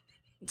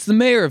 it's the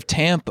mayor of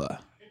Tampa.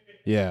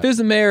 Yeah. If it was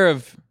the mayor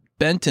of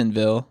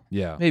Bentonville,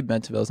 Yeah. maybe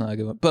Bentonville's not a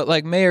good one, but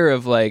like mayor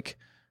of like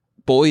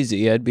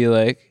Boise, I'd be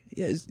like,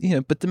 yes,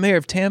 but the mayor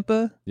of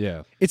Tampa?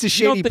 Yeah. It's a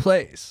shady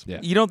place. Yeah.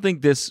 You don't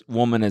think this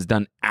woman has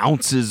done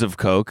ounces of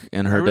coke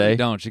in her I really day?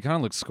 don't. She kind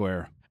of looks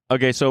square.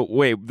 Okay, so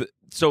wait.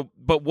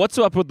 But what's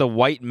up with the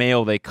white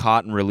male they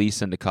caught and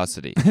released into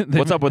custody?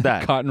 What's up with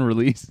that? Caught and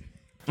released.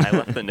 I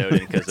left the note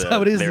in because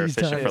how it is they were these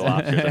fishing times. for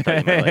lobsters. I thought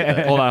you might like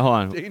that. Hold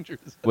on.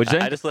 Dangerous. What'd you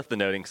say? I just left the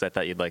note in because I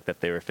thought you'd like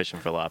that they were fishing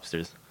for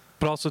lobsters.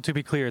 But also, to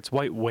be clear, it's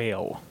white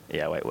whale.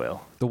 Yeah, white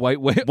whale. The white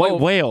whale. White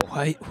whale.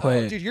 White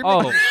whale. Dude, you're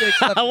making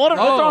mistakes left. What's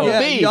wrong with Yeah,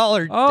 me? y'all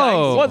are Oh.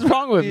 dicey. What's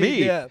wrong with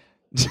me? Yeah.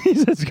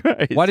 Jesus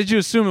Christ. Why did you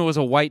assume it was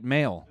a white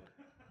male?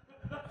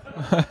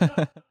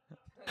 I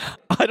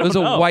It don't was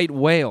know. a white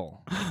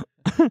whale.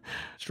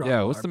 Strong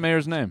Yeah, what's arm. the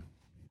mayor's name?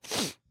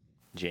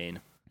 Jane.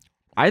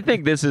 I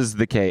think this is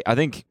the case. I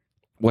think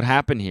what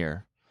happened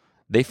here,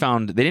 they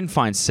didn't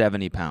find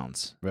 70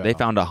 pounds. Yeah. They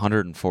found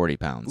 140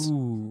 pounds.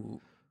 Ooh.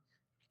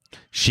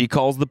 She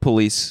calls the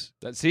police.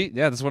 See,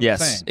 yeah, that's what I'm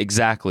Yes, saying.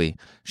 exactly.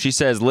 She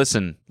says,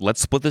 listen,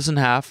 let's split this in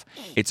half.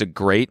 It's a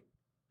great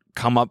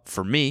come up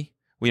for me.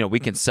 We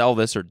can sell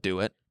this or do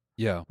it,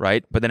 Yeah,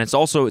 right? But then it's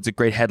a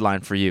great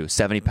headline for you.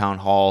 70-pound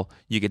haul.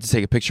 You get to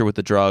take a picture with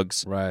the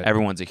drugs. right,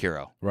 Everyone's a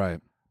hero.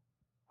 right.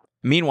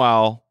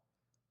 Meanwhile,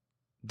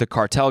 the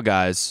cartel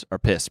guys are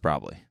pissed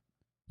probably.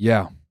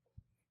 Yeah,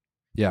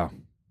 yeah.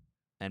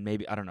 And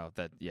maybe, I don't know,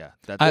 that's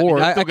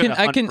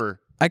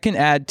I can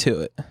add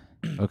to it.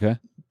 Okay.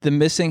 The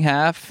missing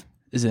half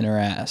is in her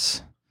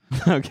ass,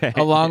 okay.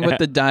 along with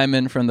the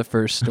diamond from the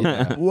first story.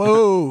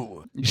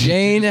 Whoa.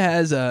 Jane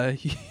has a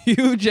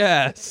huge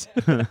ass.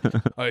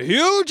 A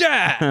huge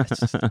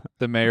ass.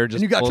 The mayor just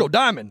And you got your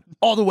diamond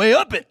all the way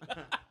up it.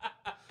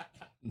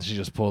 she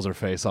just pulls her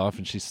face off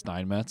and she's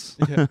Steinmetz.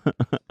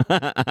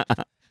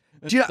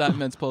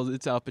 Diamond's pulls.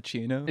 It's Al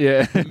Pacino.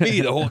 Yeah.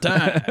 Me the whole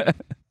time.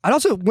 And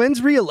also,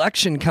 when's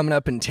re-election coming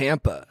up in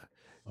Tampa?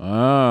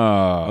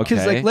 Oh, Okay.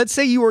 Because, let's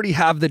say you already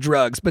have the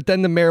drugs, but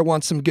then the mayor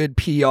wants some good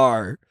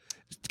PR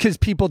because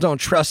people don't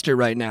trust her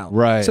right now.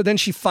 Right. So then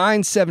she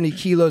finds 70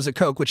 kilos of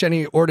coke, which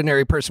any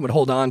ordinary person would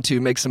hold on to,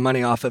 make some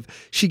money off of.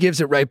 She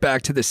gives it right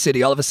back to the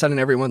city. All of a sudden,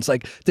 everyone's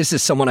like, this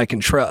is someone I can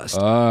trust.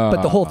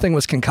 But the whole thing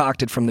was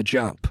concocted from the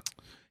jump.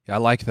 Yeah, I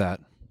like that.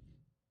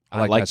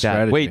 I like that.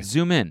 strategy. Wait,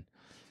 zoom in.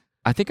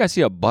 I think I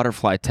see a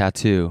butterfly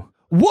tattoo.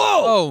 Whoa!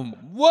 Oh,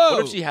 whoa.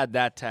 What if she had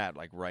that tat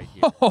like right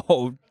here?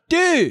 Oh,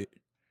 dude.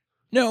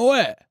 No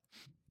way.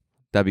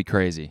 That'd be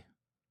crazy.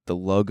 The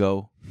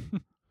logo.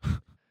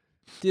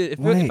 Dude,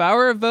 if I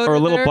were a voter Or a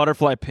little there,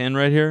 butterfly pin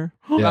right here.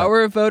 if I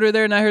were a voter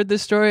there and I heard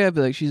this story, I'd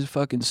be like, she's a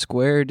fucking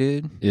square,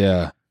 dude.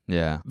 Yeah.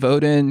 Yeah.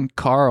 Vote in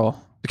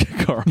Carl.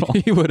 Carl.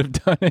 He would have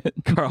done it.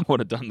 Carl would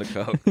have done the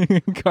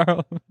coke.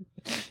 Carl.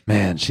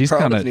 Man, she's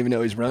Carl kind doesn't of even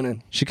know he's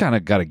running. she kind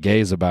of got a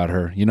gaze about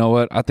her. You know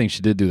what? I think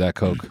she did do that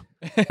coke.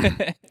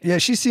 Yeah,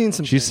 she's seen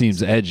some She things.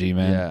 seems edgy,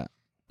 man. Yeah.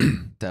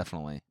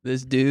 Definitely.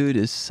 This dude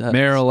is such.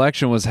 Mayor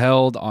election was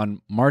held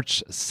on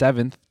March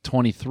 7th,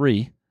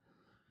 23.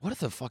 What are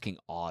the fucking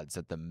odds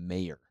that the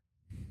mayor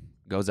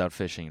goes out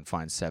fishing and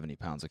finds 70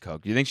 pounds of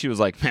coke? Do you think she was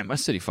like, man, my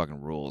city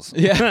fucking rules?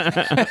 Yeah.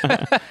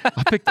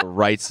 I picked the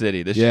right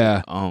city. This Yeah.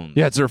 shit owned.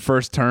 Yeah, it's her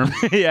first term.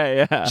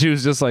 yeah. She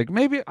was just like,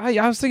 maybe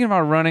I was thinking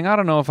about running. I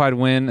don't know if I'd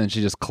win. And she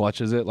just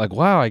clutches it like,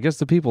 wow, I guess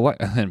the people like.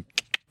 And then,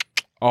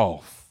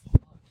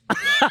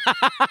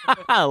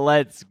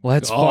 Let's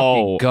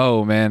fucking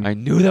go, man. I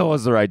knew that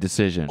was the right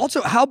decision.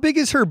 Also, how big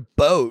is her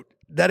boat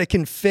that it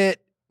can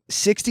fit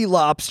 60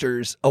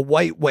 lobsters, a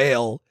white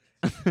whale,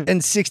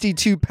 and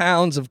 62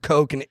 pounds of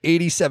coke and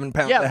 87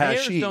 pounds Yeah, of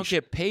mayors hashish? don't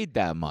get paid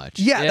that much.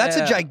 Yeah, that's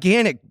a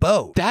gigantic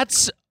boat.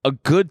 That's a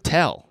good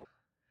tell.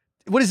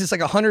 What is this,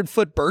 like a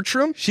 100-foot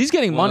Bertram? She's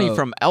getting money Whoa.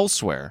 from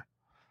elsewhere.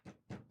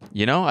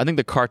 I think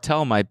the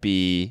cartel might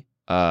be,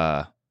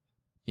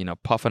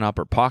 puffing up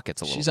her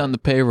pockets a little. She's on the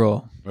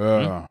payroll.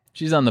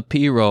 She's on the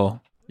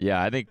P-roll.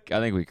 Yeah, I think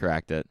we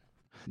cracked it.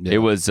 Yeah.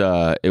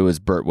 It was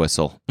Burt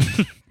Whistle.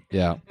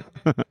 Yeah.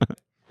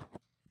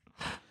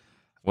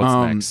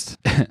 What's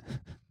next?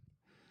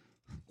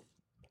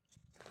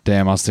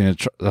 Damn, I was trying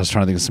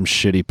to think of some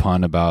shitty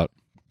pun about,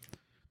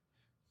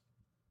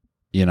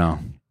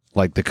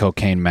 like the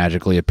cocaine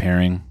magically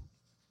appearing.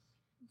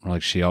 Or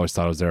like she always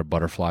thought it was there a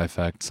butterfly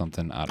effect,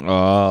 something. I don't know.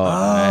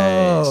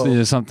 Oh,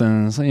 nice.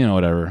 Something,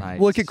 whatever. Nice.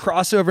 Well, it could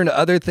cross over into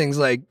other things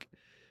like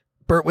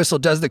Burt Whistle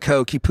does the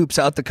coke, he poops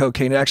out the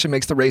cocaine. It actually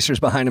makes the racers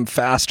behind him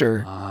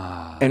faster,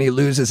 and he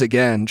loses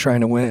again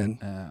trying to win.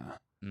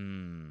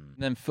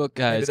 Then foot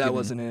guys. Maybe that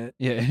wasn't it.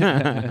 Yeah.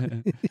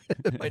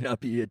 That might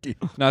not be it, dude.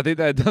 No, I think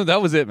that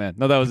was it, man.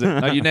 No, that was it.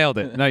 No, you nailed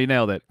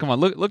it. Come on,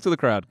 look to the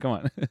crowd. Come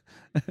on.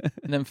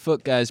 And then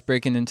foot guys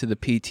breaking into the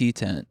PT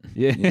tent.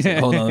 Yeah. He's like,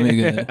 hold on, let me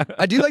get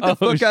I do like the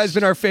Foot Guy's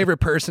been our favorite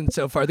person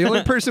so far. The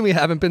only person we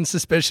haven't been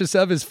suspicious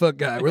of is Foot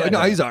Guy. We're like,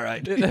 no, he's all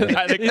right.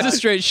 He's a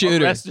straight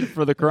shooter. Arrested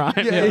for the crime.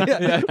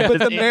 Yeah. But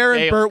the mayor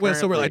and Burt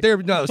Whistle were like, they're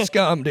no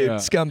scum, dude, Yeah.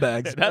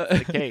 scumbags. That's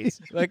the case.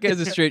 That guy's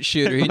a straight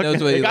shooter. He knows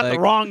what They he got likes. the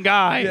wrong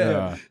guy.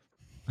 Yeah.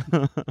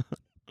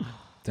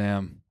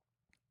 Damn.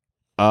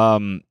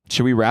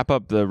 Should we wrap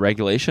up the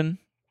regulation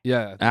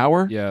Yeah.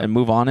 hour? Yeah. And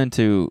move on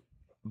into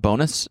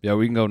bonus Yeah,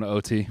 we can go into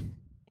OT.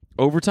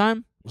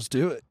 overtime? Let's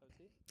do it.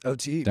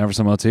 OT. Down for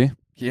some OT?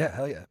 Yeah,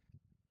 hell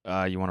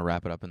yeah. You want to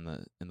wrap it up in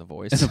the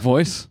voice? In the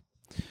voice.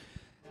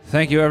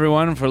 Thank you,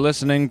 everyone, for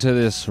listening to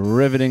this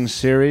riveting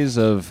series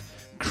of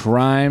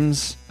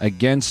crimes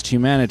against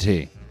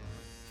humanity.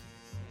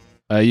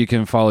 You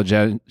can follow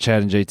Chad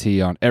and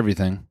JT on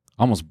everything.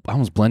 I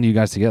almost blended you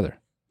guys together.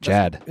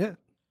 Jad. Yeah.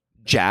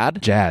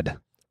 Jad? Jad.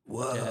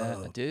 Whoa.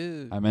 Yeah,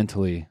 dude. I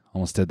mentally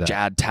almost did that.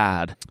 Jad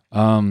Tad.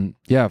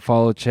 Yeah,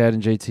 follow Chad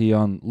and JT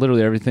on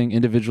literally everything,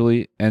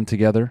 individually and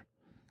together.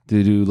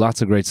 They do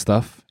lots of great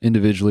stuff,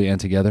 individually and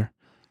together.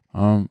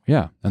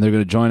 Yeah, and they're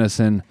going to join us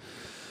in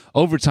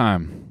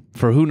overtime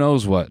for who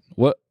knows what.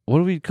 What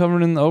are we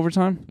covering in the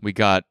overtime? We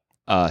got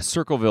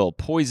Circleville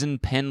poison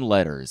pen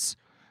letters,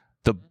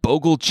 the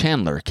Bogle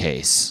Chandler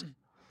case.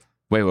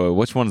 Wait,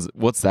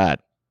 what's that?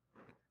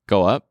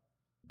 Go up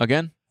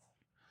again?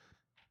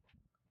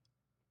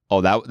 Oh,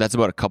 that's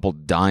about a couple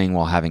dying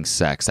while having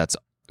sex. That's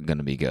going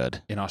to be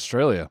good. In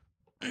Australia,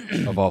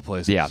 of all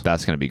places. Yeah,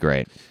 that's going to be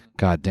great.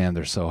 God damn,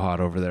 they're so hot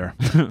over there.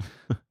 All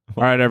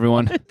right,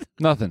 everyone.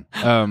 Nothing.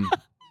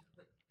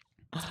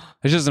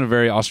 It's just a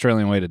very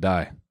Australian way to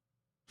die.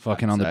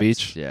 Fucking on the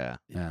beach. Yeah.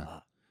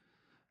 Yeah,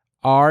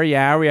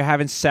 we're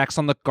having sex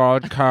on the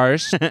Gold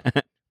Coast.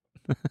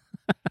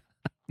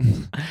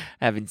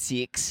 Having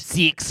sex.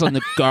 Sex on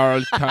the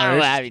Gold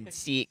Coast. Having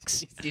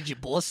sex. Did you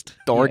bust?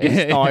 Dorgan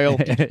style.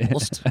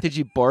 Bust. Did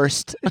you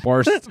burst?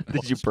 Burst.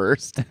 Did you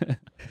burst?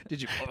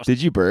 Did you bust?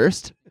 Did you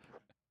burst?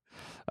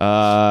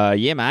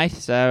 Yeah, mate.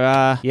 So,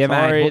 Yeah, mate.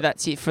 sorry,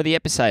 that's it for the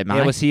episode, mate.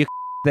 Yeah, we'll see you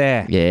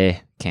there. Yeah,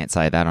 can't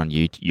say that on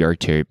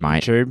YouTube,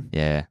 mate. YouTube.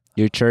 Yeah.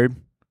 YouTube.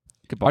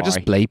 Goodbye. I'll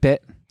just bleep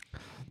it.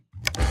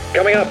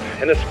 Coming up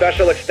in the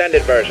special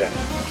extended version.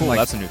 Cool,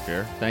 that's a new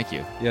fear. Thank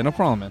you. Yeah, no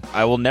problem, man.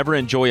 I will never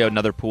enjoy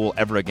another pool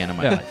ever again in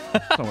my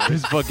life.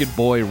 This fucking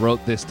boy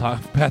wrote this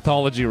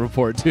pathology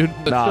report, dude.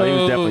 Nah, he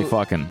was definitely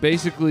fucking.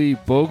 Basically,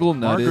 Bogle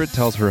Margaret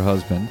tells her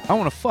husband, I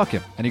want to fuck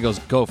him. And he goes,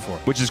 go for it.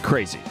 Which is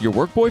crazy. Your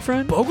work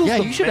boyfriend? Bogle's Yeah,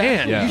 the you should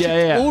man. Yeah. You should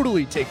Yeah.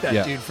 totally take that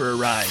Yeah. dude for a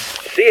ride.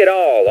 See it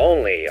all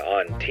only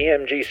on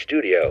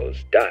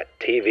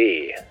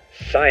tmgstudios.tv.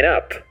 Sign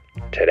up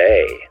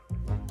today.